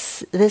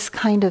this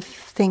kind of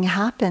thing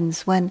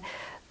happens, when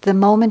the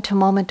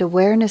moment-to-moment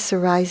awareness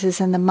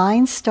arises and the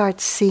mind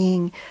starts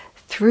seeing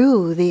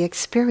through the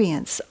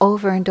experience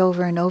over and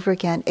over and over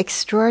again,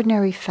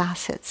 extraordinary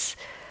facets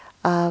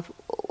of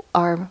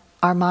our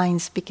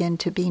minds begin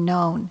to be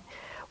known.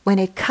 When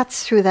it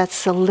cuts through that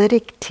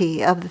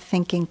solidity of the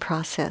thinking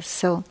process.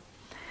 So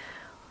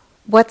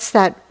what's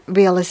that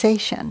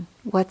realization?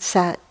 What's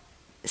that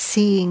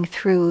seeing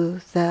through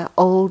the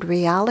old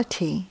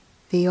reality?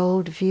 The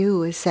old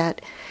view is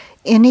that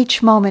in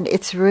each moment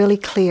it's really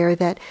clear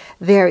that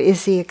there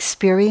is the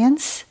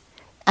experience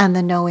and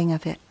the knowing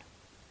of it.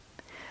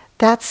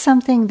 That's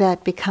something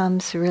that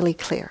becomes really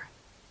clear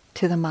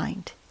to the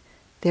mind.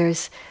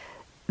 There's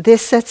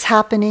this that's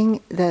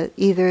happening,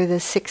 either the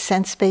 6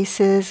 sense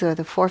bases or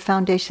the 4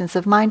 foundations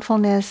of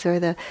mindfulness or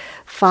the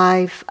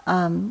 5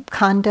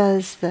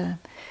 khandhas,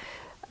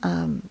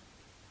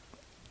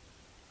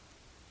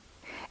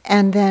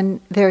 and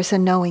then there's a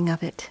knowing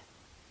of it.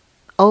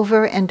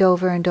 Over and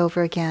over and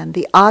over again.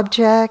 The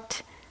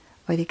object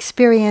or the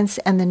experience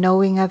and the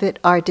knowing of it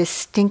are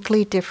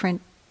distinctly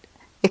different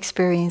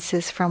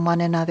experiences from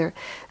one another.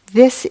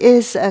 This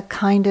is a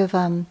kind of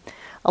a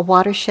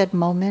watershed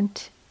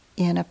moment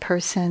in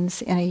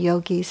a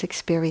yogi's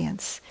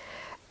experience.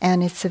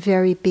 And it's the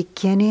very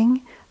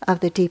beginning of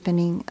the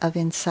deepening of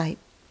insight.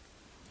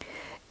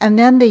 And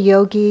then the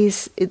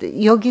yogis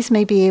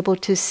may be able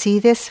to see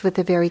this with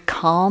a very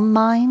calm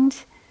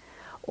mind,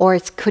 or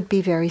it could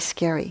be very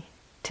scary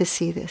to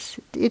see this.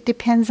 It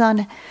depends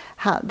on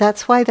how.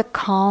 That's why the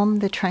calm,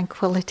 the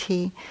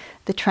tranquility,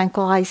 the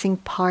tranquilizing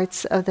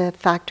parts of the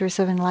factors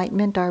of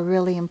enlightenment are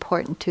really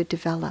important to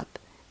develop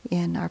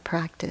in our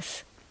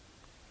practice.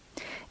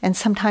 And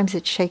sometimes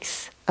it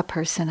shakes a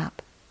person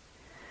up.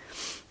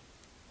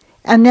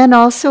 And then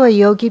also a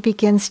yogi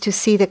begins to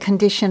see the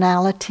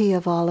conditionality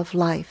of all of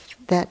life,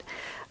 that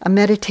a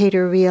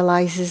meditator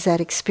realizes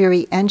that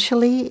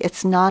experientially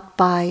it's not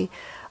by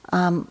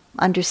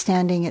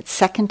understanding it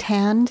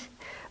secondhand,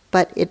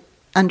 but it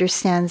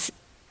understands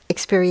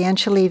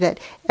experientially that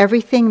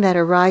everything that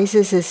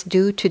arises is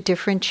due to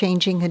different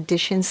changing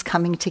conditions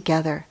coming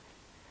together.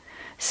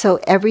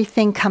 So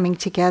everything coming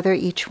together,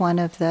 each one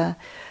of the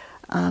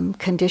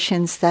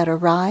conditions that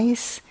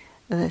arise,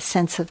 the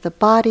sense of the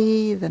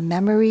body, the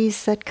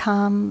memories that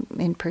come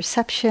in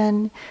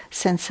perception,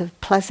 sense of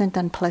pleasant,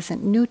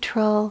 unpleasant,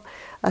 neutral,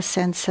 a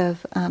sense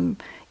of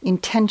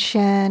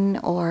intention,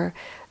 or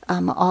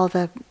all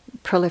the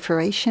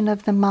proliferation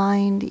of the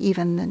mind,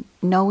 even the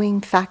knowing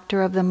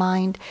factor of the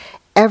mind.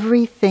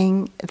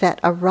 Everything that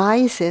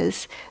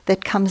arises,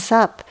 that comes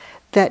up,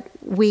 that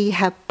we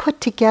have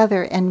put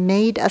together and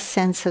made a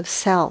sense of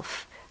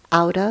self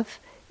out of,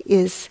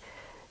 is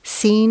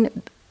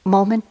seen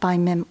moment by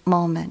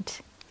moment.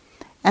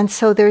 And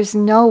so there's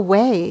no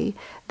way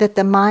that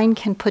the mind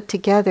can put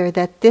together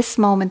that this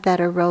moment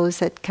that arose,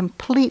 that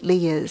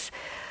completely is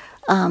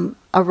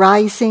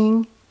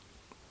arising,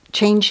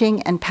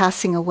 changing, and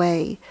passing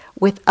away,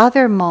 with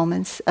other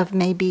moments of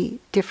maybe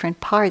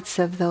different parts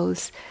of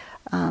those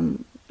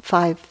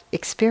 5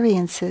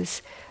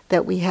 experiences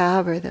that we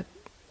have, or the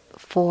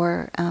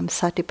 4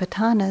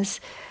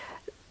 satipatthanas,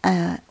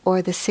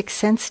 or the 6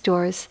 sense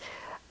doors.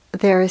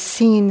 They're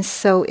seen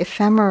so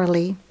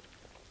ephemerally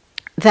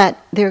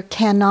that there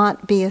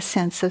cannot be a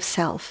sense of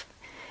self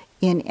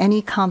in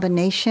any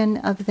combination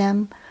of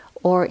them,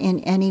 or in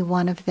any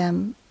one of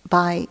them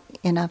by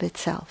and of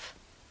itself.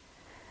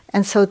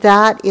 And so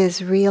that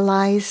is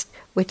realized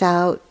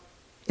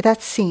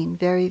that's seen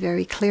very,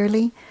 very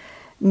clearly.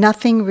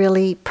 Nothing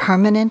really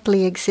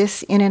permanently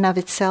exists in and of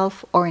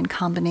itself or in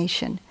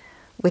combination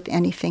with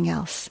anything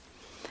else.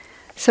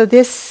 So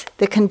the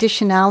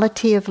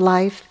conditionality of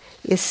life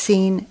is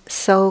seen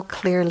so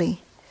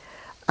clearly.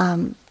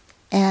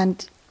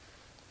 And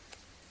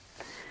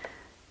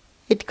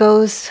it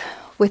goes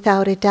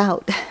without a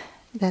doubt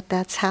that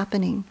that's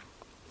happening.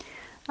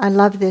 I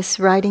love this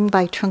writing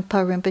by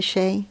Trungpa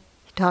Rinpoche.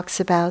 He talks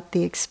about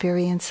the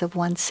experience of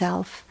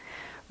oneself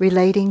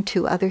relating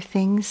to other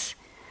things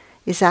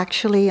is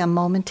actually a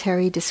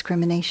momentary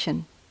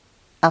discrimination,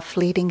 a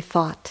fleeting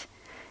thought.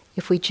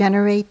 If we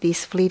generate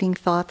these fleeting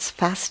thoughts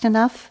fast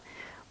enough,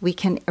 we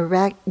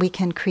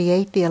can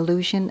create the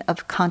illusion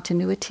of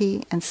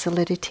continuity and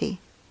solidity.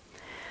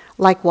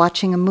 Like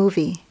watching a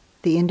movie,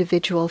 the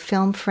individual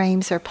film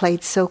frames are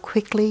played so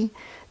quickly,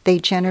 they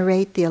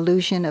generate the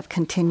illusion of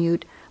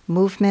continued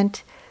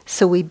movement,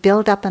 so we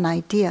build up an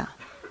idea,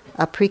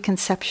 a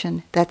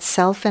preconception that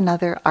self and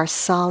other are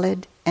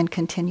solid and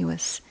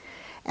continuous.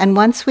 And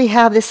once we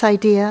have this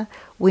idea,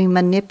 we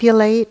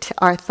manipulate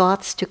our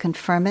thoughts to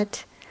confirm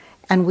it,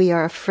 and we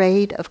are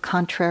afraid of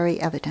contrary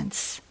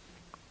evidence.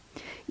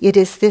 It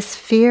is this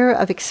fear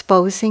of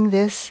exposing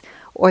this,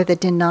 or the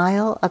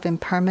denial of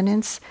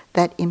impermanence,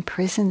 that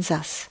imprisons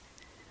us.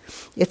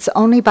 It's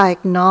only by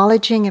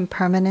acknowledging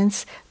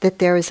impermanence that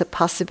there is a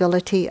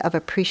possibility of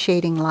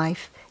appreciating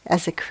life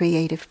as a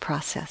creative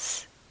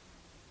process.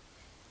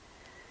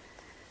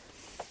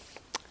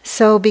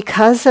 So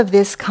because of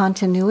this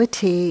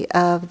continuity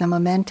of the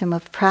momentum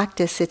of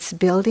practice, it's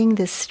building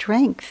this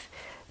strength,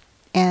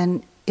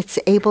 and it's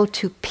able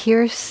to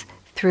pierce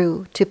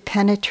through, to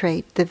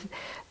penetrate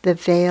the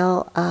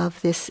veil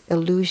of this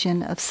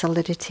illusion of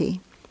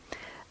solidity,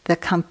 the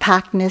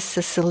compactness,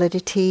 the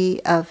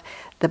solidity of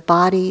the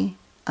body,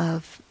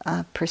 of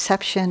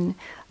perception,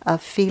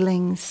 of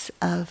feelings,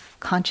 of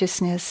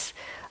consciousness,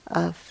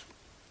 of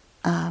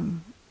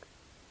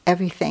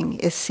everything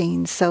is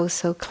seen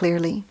so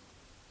clearly.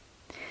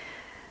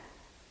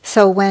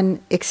 So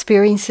when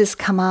experiences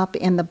come up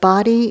in the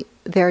body,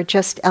 they're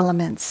just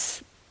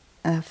elements,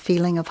 a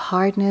feeling of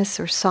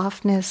hardness or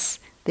softness,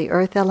 the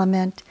earth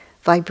element,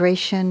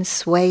 vibration,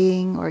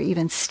 swaying, or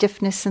even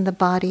stiffness in the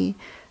body,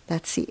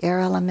 that's the air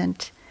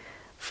element.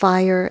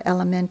 Fire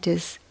element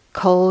is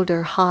cold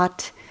or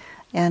hot,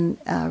 and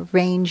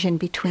range in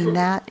between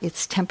that,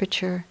 it's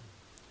temperature.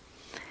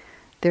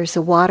 There's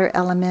a water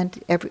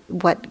element,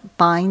 what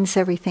binds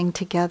everything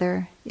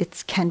together.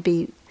 It can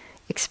be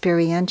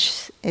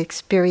experienced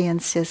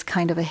as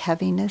kind of a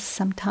heaviness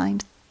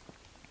sometimes.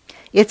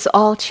 It's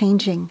all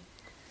changing.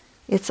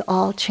 It's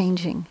all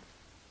changing.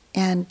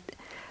 And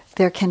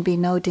there can be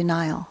no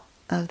denial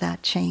of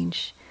that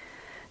change.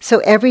 So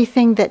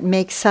everything that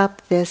makes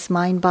up this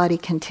mind-body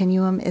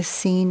continuum is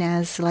seen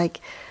as,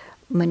 like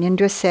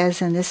Munindra says,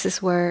 and this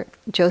is where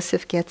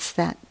Joseph gets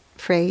that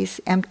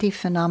phrase, empty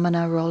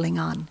phenomena rolling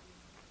on.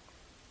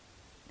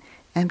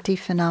 Empty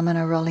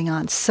phenomena rolling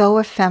on. So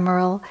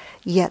ephemeral,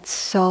 yet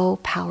so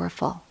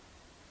powerful.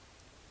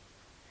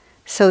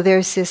 So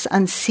there's this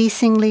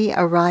unceasingly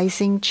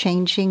arising,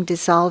 changing,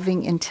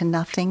 dissolving into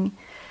nothing,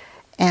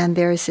 and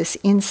there's this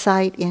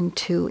insight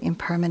into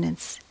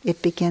impermanence.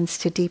 It begins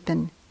to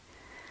deepen.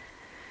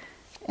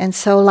 And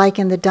so, like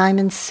in the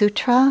Diamond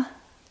Sutra,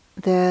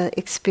 the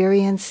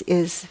experience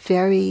is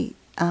very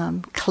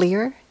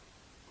clear.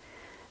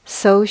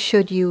 So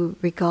should you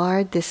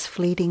regard this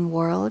fleeting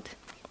world: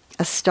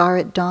 a star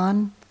at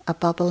dawn, a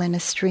bubble in a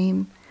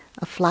stream,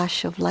 a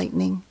flash of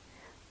lightning,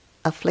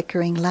 a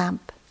flickering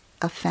lamp,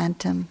 a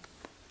phantom,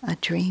 a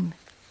dream.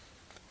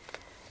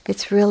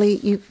 It's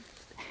really,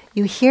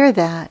 you hear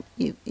that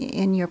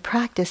in your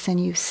practice,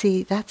 and you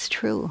see that's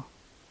true.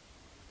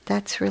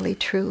 That's really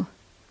true.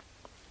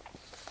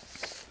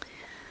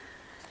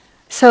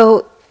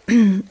 So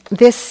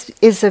this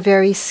is a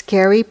very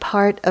scary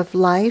part of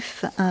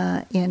life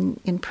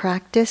in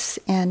practice,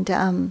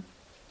 and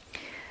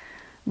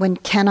one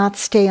cannot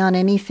stay on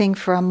anything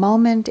for a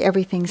moment.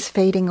 Everything's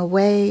fading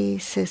away,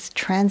 says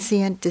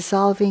transient,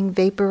 dissolving,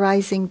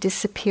 vaporizing,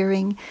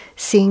 disappearing,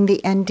 seeing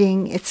the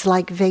ending. It's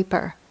like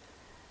vapor.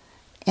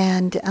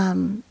 And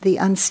the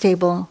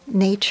unstable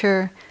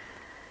nature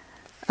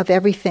of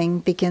everything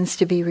begins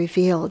to be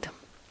revealed.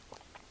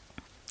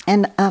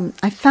 And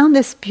I found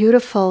this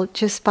beautiful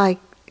just by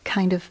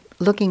kind of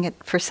looking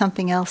for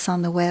something else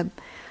on the web.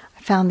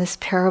 I found this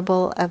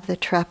parable of the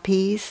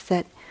trapeze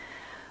that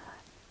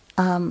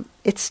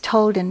it's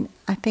told, and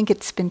I think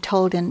it's been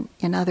told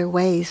in other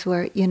ways,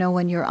 where,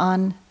 when you're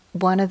on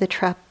one of the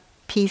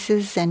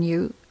trapezes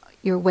and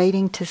you're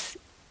waiting to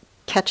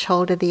catch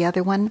hold of the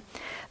other one.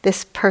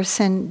 This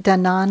person,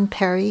 Danan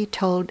Perry,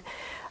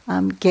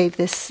 gave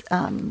this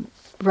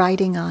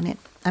writing on it.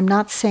 I'm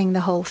not saying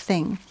the whole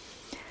thing,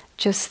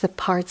 just the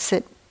parts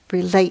that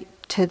relate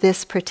to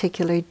this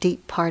particular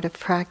deep part of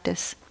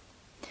practice.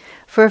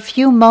 For a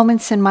few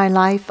moments in my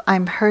life,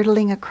 I'm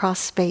hurtling across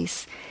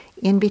space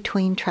in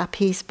between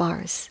trapeze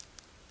bars.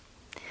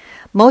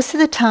 Most of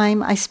the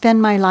time, I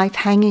spend my life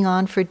hanging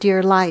on for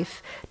dear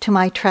life to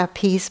my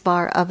trapeze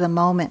bar of the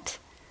moment.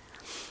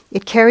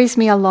 It carries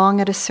me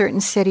along at a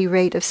certain steady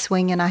rate of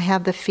swing, and I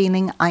have the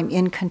feeling I'm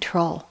in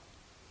control.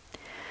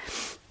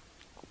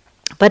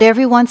 But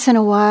every once in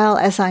a while,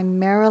 as I'm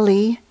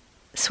merrily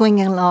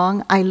swinging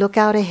along, I look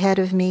out ahead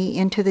of me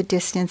into the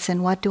distance,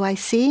 and what do I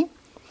see?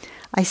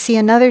 I see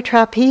another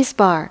trapeze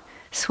bar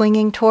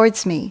swinging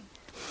towards me.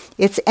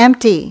 It's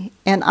empty,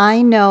 and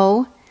I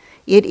know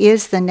it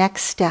is the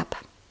next step.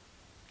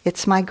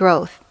 It's my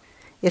growth.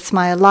 It's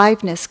my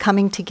aliveness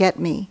coming to get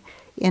me.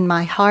 In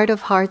my heart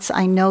of hearts,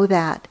 I know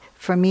that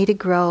for me to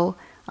grow,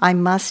 I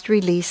must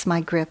release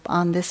my grip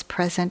on this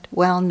present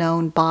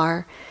well-known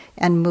bar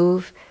and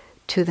move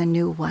to the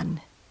new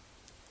one.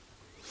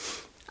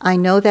 I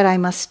know that I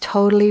must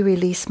totally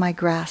release my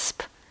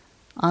grasp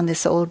on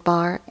this old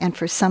bar, and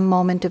for some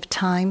moment of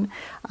time,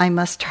 I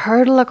must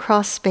hurtle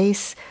across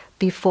space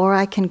before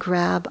I can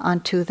grab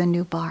onto the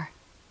new bar.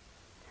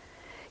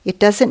 It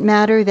doesn't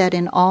matter that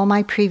in all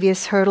my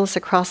previous hurdles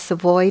across the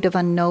void of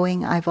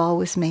unknowing, I've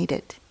always made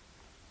it.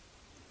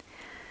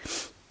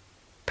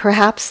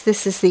 Perhaps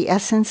this is the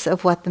essence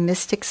of what the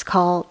mystics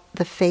call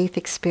the faith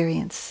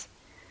experience.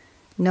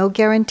 No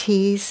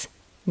guarantees,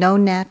 no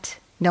net,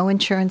 no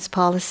insurance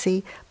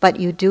policy, but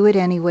you do it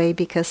anyway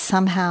because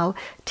somehow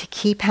to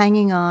keep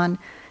hanging on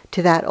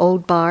to that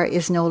old bar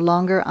is no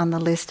longer on the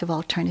list of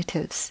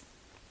alternatives.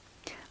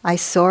 I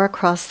soar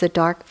across the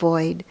dark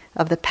void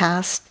of the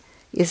past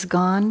is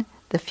gone,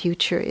 the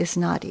future is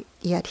not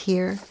yet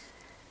here,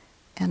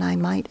 and I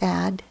might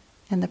add,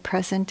 and the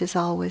present is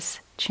always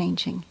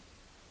changing.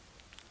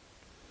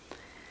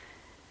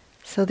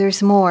 So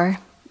there's more,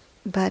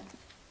 but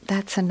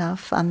that's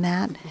enough on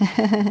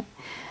that.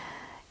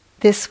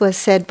 This was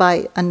said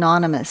by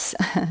Anonymous.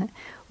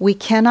 We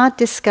cannot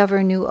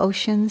discover new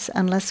oceans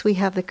unless we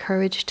have the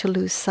courage to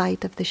lose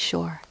sight of the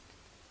shore.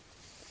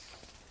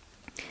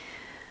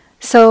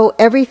 So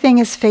everything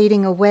is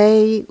fading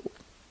away,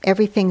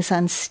 everything's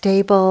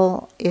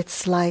unstable,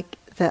 it's like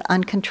the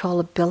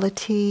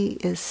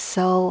uncontrollability is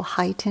so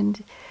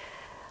heightened,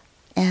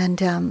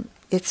 and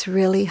it's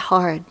really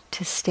hard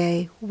to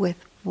stay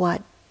with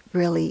what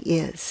really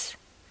is.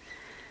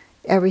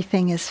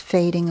 Everything is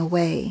fading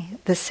away.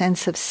 The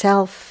sense of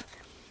self,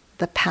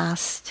 the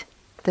past,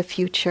 the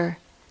future,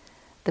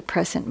 the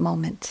present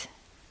moment.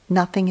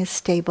 Nothing is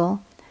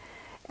stable.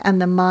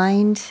 And the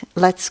mind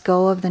lets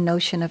go of the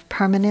notion of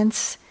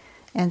permanence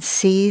and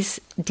sees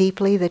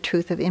deeply the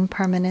truth of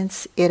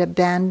impermanence. It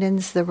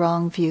abandons the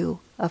wrong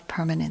view of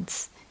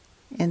permanence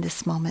in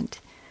this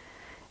moment.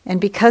 And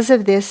because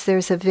of this,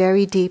 there's a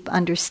very deep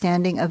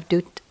understanding of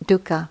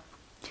dukkha.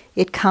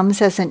 It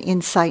comes as an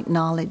insight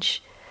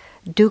knowledge.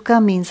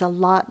 Dukkha means a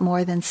lot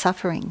more than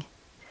suffering.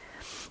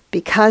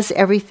 Because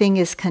everything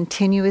is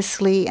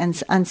continuously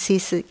and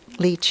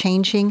unceasingly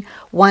changing,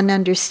 one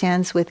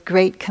understands with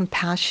great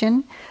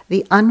compassion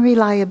the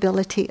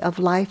unreliability of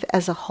life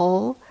as a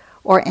whole,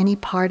 or any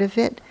part of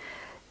it,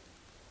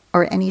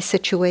 or any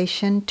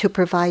situation, to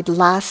provide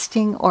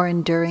lasting or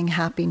enduring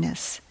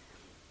happiness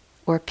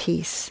or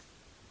peace.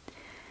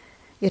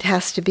 It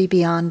has to be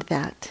beyond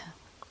that.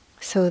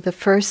 So the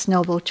first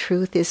noble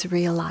truth is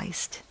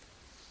realized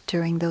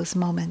during those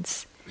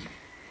moments.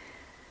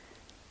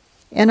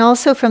 And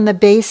also from the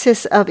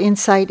basis of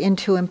insight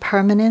into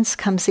impermanence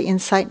comes the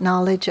insight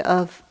knowledge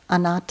of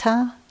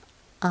anatta,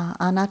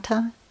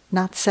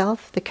 not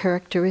self, the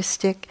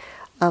characteristic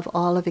of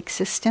all of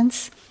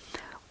existence.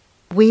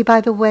 We, by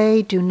the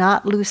way, do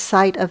not lose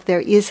sight of there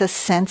is a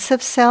sense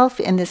of self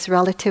in this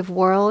relative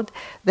world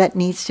that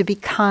needs to be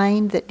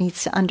kind, that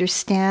needs to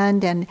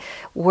understand and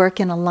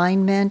work in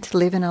alignment,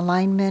 live in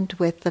alignment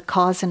with the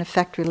cause and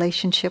effect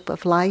relationship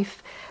of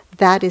life.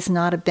 That is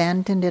not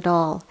abandoned at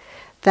all.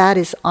 That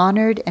is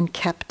honored and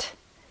kept.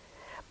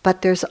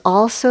 But there's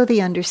also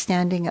the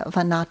understanding of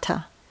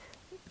anatta,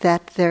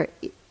 that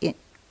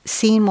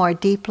seen more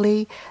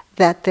deeply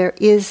that there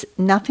is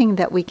nothing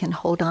that we can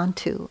hold on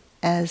to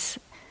as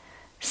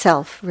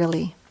self,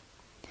 really.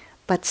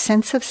 But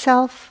sense of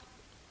self,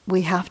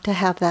 we have to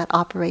have that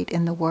operate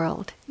in the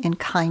world, in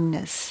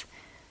kindness,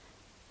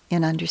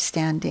 in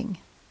understanding.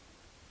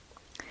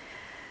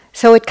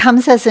 So it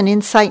comes as an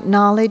insight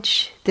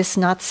knowledge, this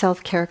not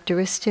self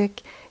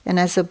characteristic, and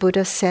as the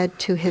Buddha said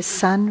to his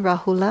son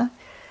Rahula,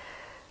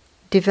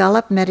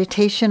 develop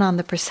meditation on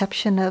the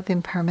perception of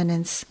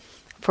impermanence.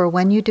 For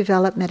when you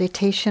develop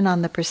meditation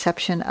on the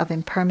perception of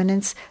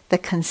impermanence, the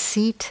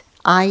conceit,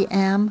 I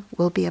am,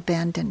 will be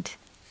abandoned.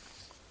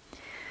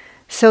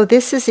 So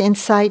this is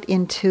insight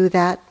into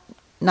that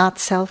not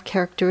self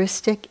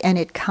characteristic, and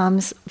it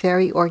comes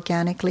very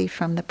organically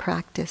from the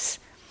practice.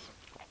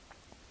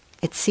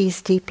 It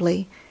sees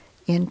deeply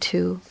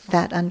into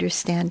that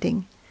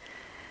understanding.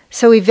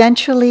 So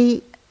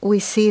eventually we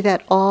see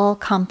that all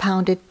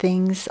compounded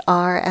things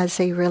are as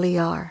they really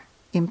are,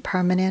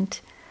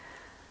 impermanent,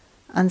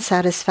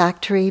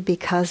 unsatisfactory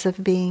because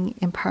of being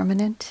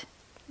impermanent.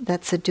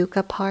 That's the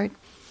dukkha part.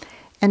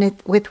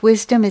 And with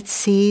wisdom it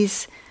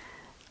sees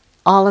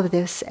all of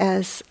this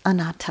as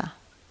anatta,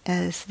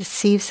 as it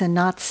sees a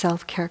not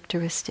self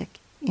characteristic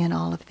in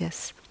all of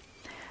this.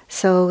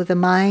 So the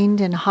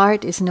mind and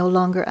heart is no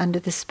longer under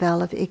the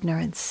spell of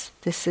ignorance.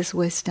 This is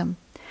wisdom.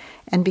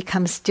 And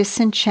becomes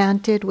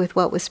disenchanted with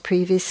what was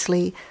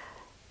previously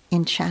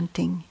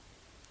enchanting.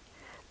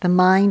 The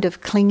mind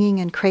of clinging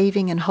and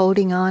craving and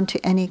holding on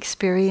to any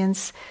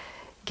experience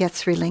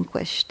gets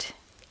relinquished.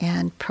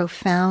 And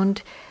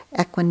profound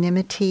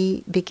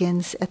equanimity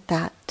begins at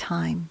that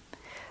time.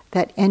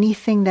 That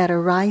anything that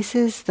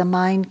arises, the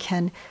mind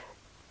can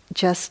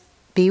just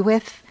be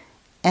with.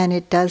 And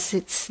it does,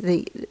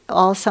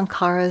 all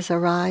sankharas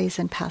arise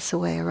and pass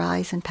away,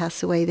 arise and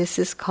pass away. This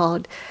is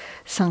called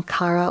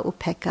sankhara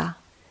upekkha,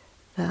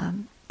 the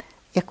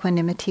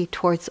equanimity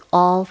towards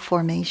all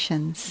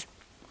formations.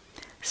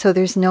 So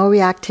there's no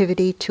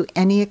reactivity to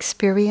any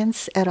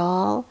experience at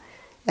all,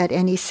 at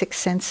any six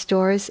sense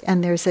doors,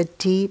 and there's a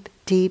deep,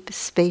 deep,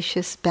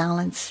 spacious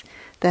balance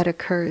that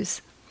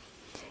occurs.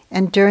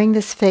 And during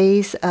this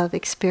phase of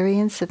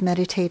experience, of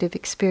meditative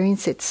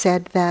experience, it's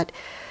said that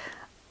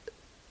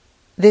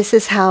this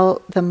is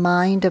how the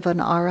mind of an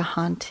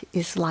arahant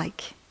is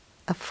like,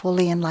 a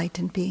fully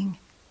enlightened being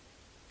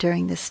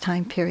during this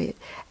time period.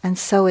 And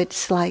so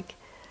it's like,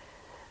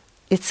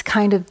 it's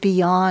kind of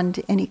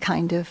beyond any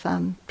kind of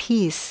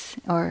peace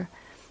or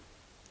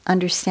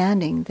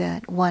understanding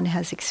that one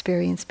has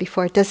experienced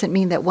before. It doesn't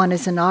mean that one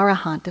is an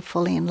arahant, a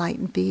fully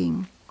enlightened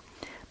being.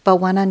 But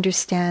one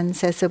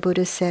understands, as the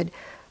Buddha said,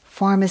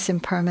 form is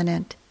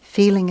impermanent,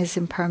 feeling is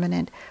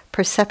impermanent,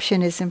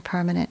 perception is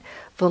impermanent,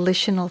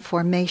 volitional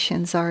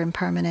formations are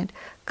impermanent,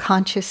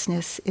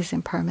 consciousness is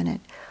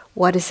impermanent.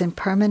 What is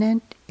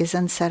impermanent is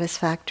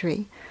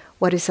unsatisfactory.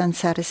 What is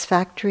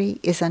unsatisfactory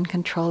is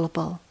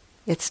uncontrollable.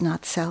 It's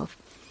not self.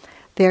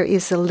 There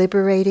is a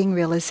liberating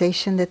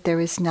realization that there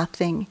is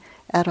nothing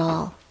at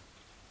all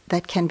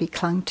that can be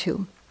clung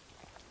to.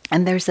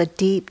 And there's a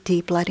deep,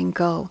 deep letting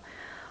go.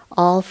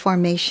 All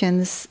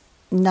formations,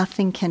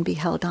 nothing can be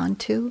held on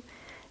to,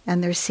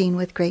 and they're seen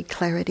with great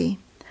clarity.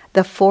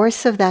 The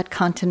force of that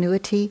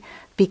continuity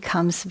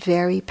becomes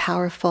very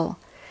powerful.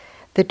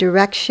 The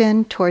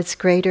direction towards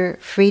greater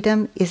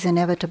freedom is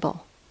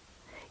inevitable.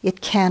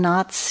 It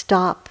cannot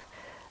stop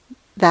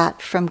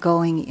that from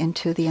going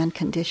into the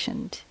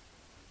unconditioned.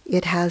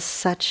 It has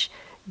such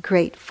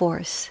great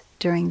force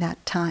during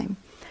that time.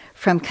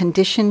 From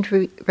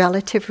conditioned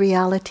relative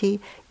reality,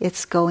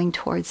 it's going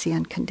towards the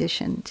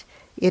unconditioned.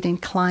 It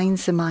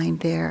inclines the mind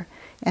there,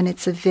 and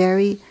it's a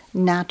very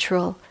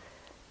natural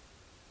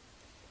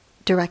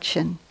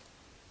direction.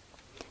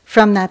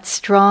 From that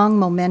strong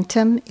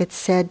momentum, it's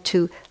said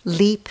to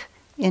leap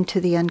into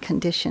the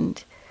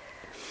unconditioned.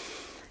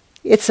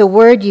 It's a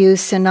word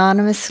used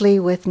synonymously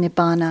with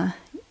nibbana,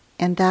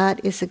 and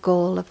that is a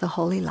goal of the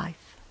holy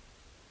life.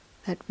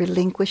 That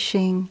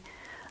relinquishing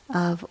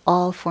of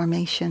all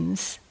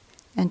formations,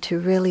 and to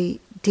really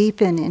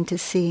deepen into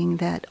seeing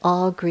that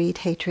all greed,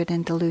 hatred,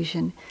 and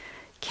delusion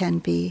can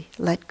be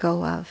let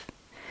go of.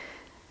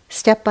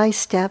 Step by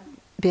step,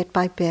 bit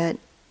by bit,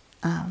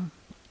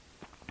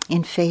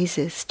 in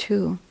phases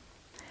too.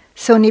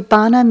 So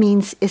nibbana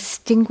means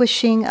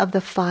extinguishing of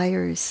the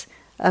fires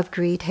of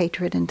greed,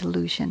 hatred, and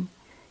delusion.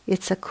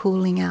 It's a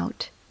cooling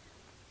out.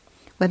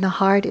 When the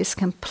heart is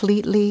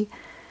completely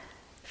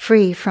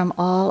free from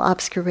all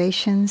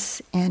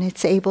obscurations and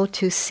it's able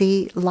to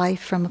see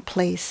life from a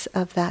place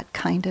of that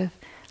kind of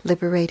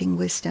liberating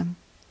wisdom.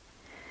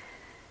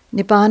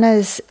 Nibbana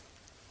is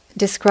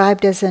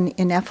described as an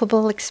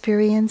ineffable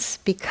experience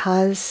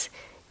because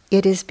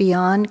it is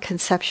beyond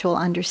conceptual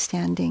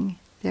understanding.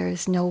 There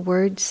is no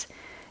words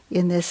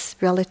in this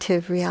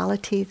relative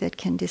reality that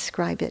can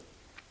describe it.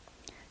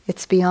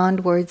 It's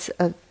beyond words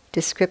of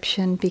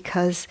description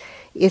because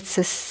it's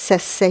a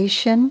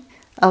cessation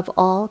of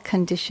all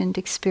conditioned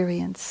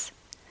experience.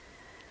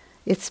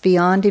 It's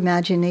beyond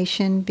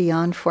imagination,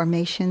 beyond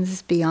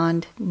formations,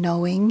 beyond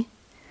knowing.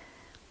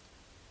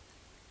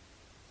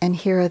 And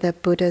here are the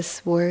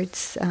Buddha's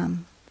words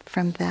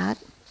from that,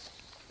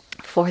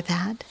 for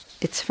that.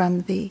 It's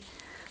from the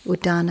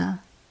Udana.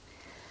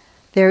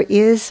 There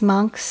is,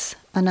 monks,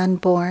 an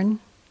unborn,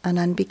 an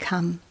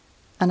unbecome,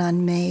 an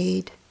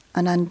unmade,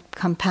 an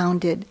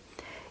uncompounded.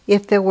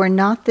 If there were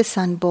not this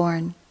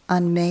unborn,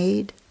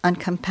 unmade,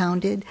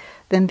 uncompounded,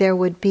 then there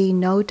would be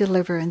no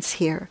deliverance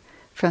here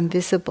from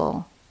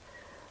visible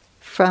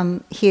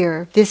from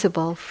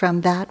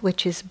that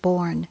which is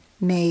born,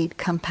 made,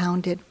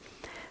 compounded.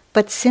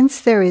 But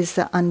since there is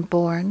the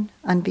unborn,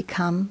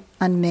 unbecome,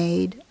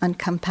 unmade,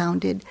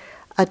 uncompounded,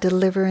 a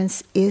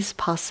deliverance is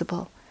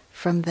possible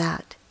from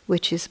that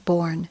which is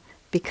born,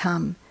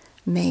 become,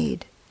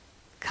 made,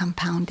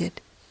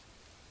 compounded.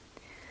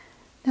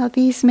 Now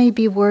these may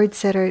be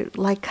words that are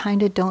like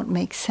kind of don't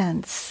make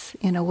sense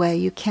in a way.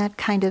 You can't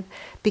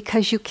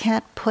because you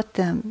can't put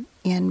them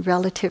in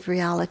relative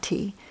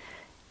reality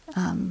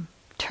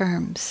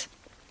terms.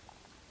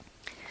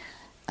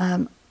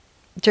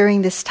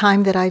 During this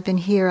time that I've been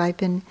here, I've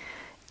been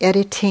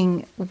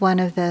editing one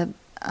of the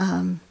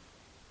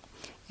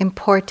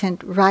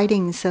important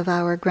writings of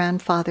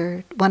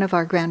one of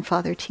our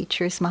grandfather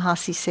teachers,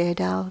 Mahasi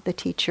Sayadaw, the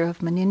teacher of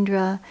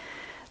Manindra,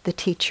 the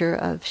teacher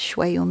of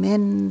Shui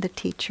Umin, the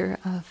teacher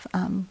of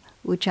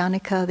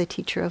Ujjanika, the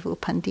teacher of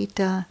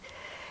Upandita.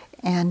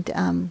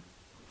 And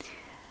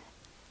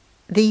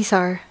these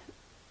are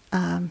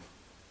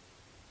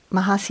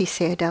Mahasi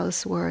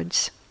Sayadaw's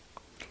words.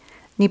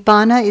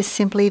 Nibbana is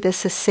simply the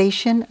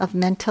cessation of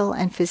mental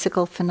and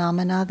physical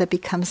phenomena that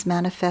becomes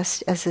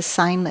manifest as a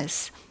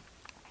signless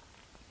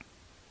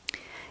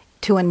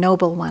to a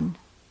noble one.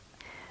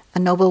 A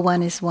noble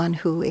one is one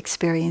who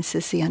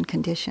experiences the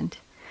unconditioned.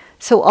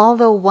 So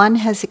although one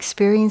has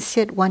experienced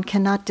it, one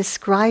cannot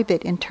describe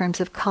it in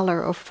terms of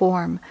color or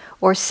form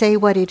or say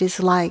what it is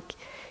like.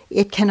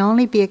 It can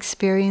only be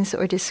experienced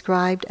or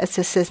described as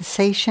a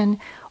sensation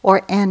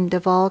or end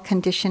of all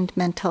conditioned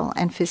mental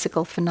and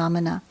physical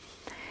phenomena.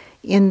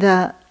 In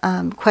the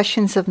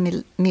questions of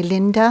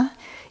Milinda,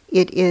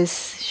 it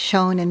is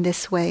shown in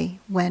this way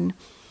when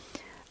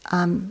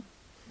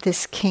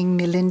this King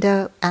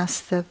Milinda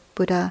asked the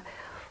Buddha,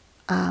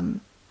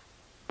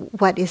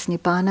 what is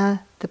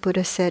Nibbana? The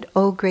Buddha said,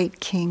 O great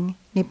King,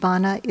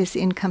 Nibbana is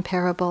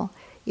incomparable.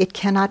 It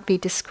cannot be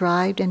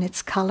described in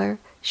its color,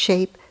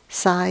 shape,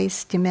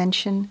 size,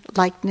 dimension,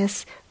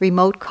 likeness,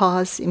 remote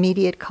cause,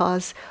 immediate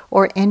cause,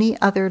 or any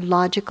other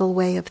logical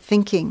way of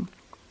thinking.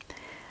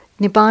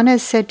 Nibbana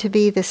is said to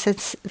be the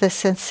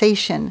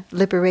sensation,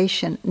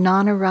 liberation,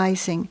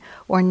 non-arising,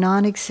 or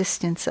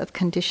non-existence of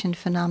conditioned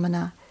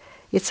phenomena.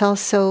 It's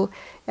also,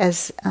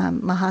 as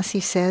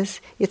Mahasi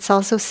says, it's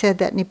also said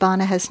that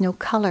Nibbana has no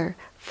color,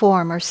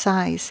 form, or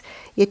size.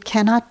 It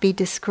cannot be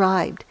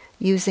described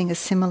using a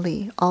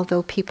simile,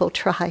 although people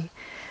try.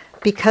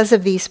 Because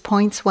of these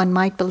points, one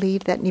might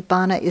believe that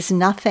Nibbana is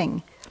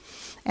nothing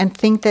and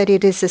think that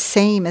it is the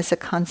same as a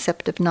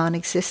concept of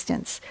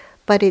non-existence.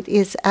 But it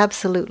is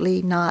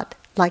absolutely not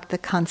like the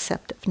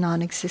concept of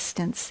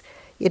non-existence.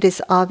 It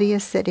is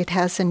obvious that it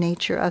has a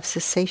nature of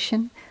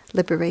cessation,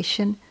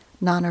 liberation,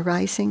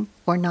 non-arising,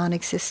 or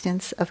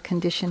non-existence of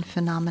conditioned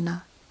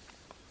phenomena.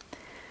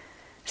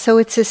 So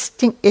it's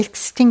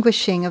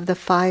extinguishing of the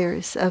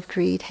fires of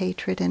greed,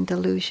 hatred, and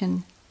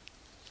delusion.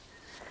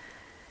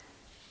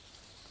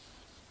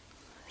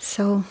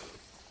 So,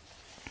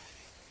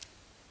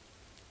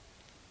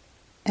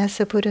 as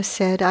the Buddha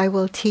said, I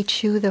will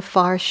teach you the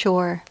far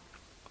shore,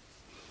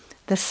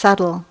 the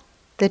subtle,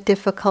 the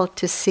difficult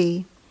to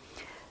see,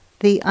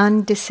 the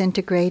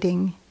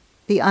undisintegrating,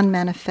 the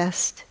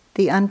unmanifest,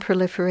 the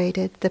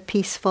unproliferated, the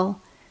peaceful,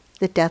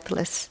 the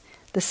deathless,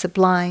 the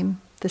sublime,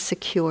 the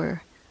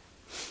secure,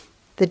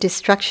 the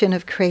destruction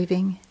of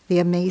craving, the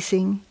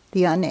amazing,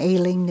 the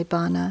unailing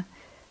Nibbana,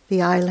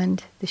 the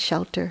island, the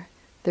shelter,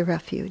 the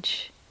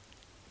refuge,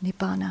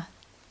 Nibbana.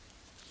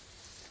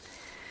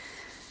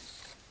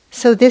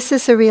 So this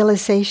is a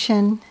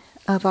realization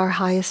of our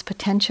highest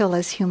potential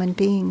as human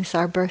beings,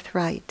 our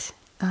birthright.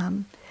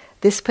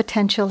 This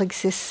potential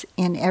exists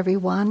in every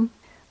one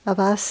of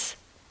us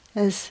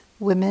as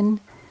women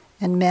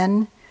and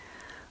men,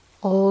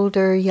 old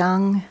or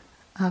young,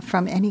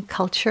 from any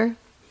culture.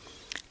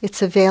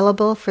 It's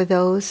available for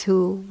those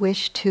who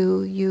wish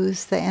to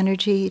use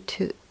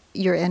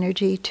your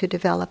energy to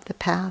develop the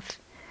path.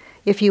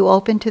 If you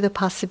open to the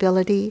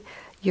possibility,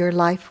 your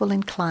life will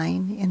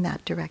incline in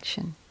that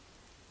direction.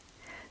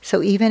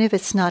 So even if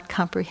it's not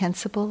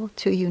comprehensible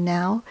to you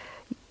now,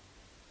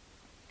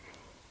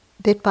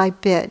 bit by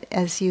bit,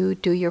 as you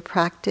do your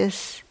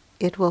practice,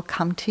 it will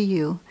come to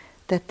you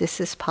that this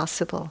is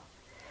possible.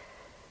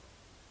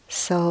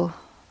 So,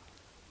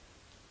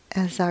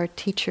 as our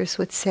teachers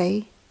would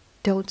say,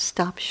 don't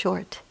stop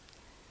short.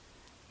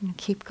 And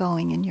keep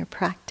going in your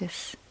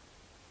practice.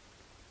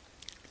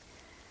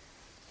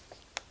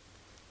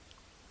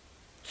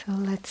 So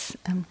let's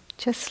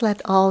just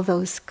let all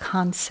those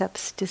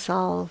concepts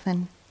dissolve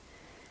and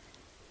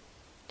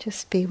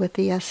just be with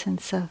the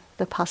essence of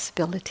the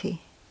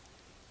possibility.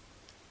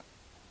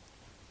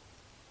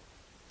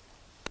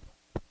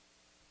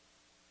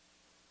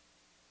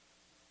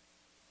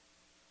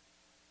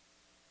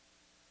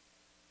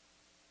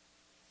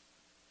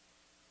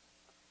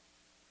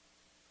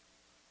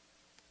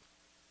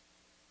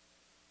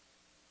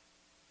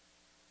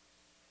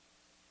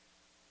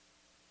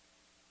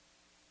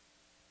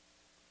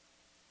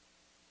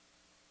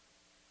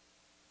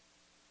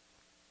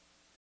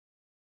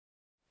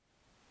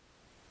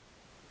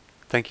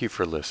 Thank you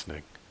for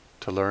listening.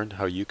 To learn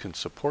how you can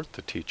support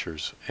the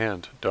teachers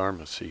and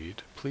Dharma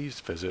Seed,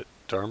 please visit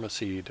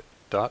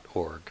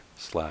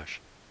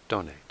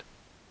dharmaseed.org/donate.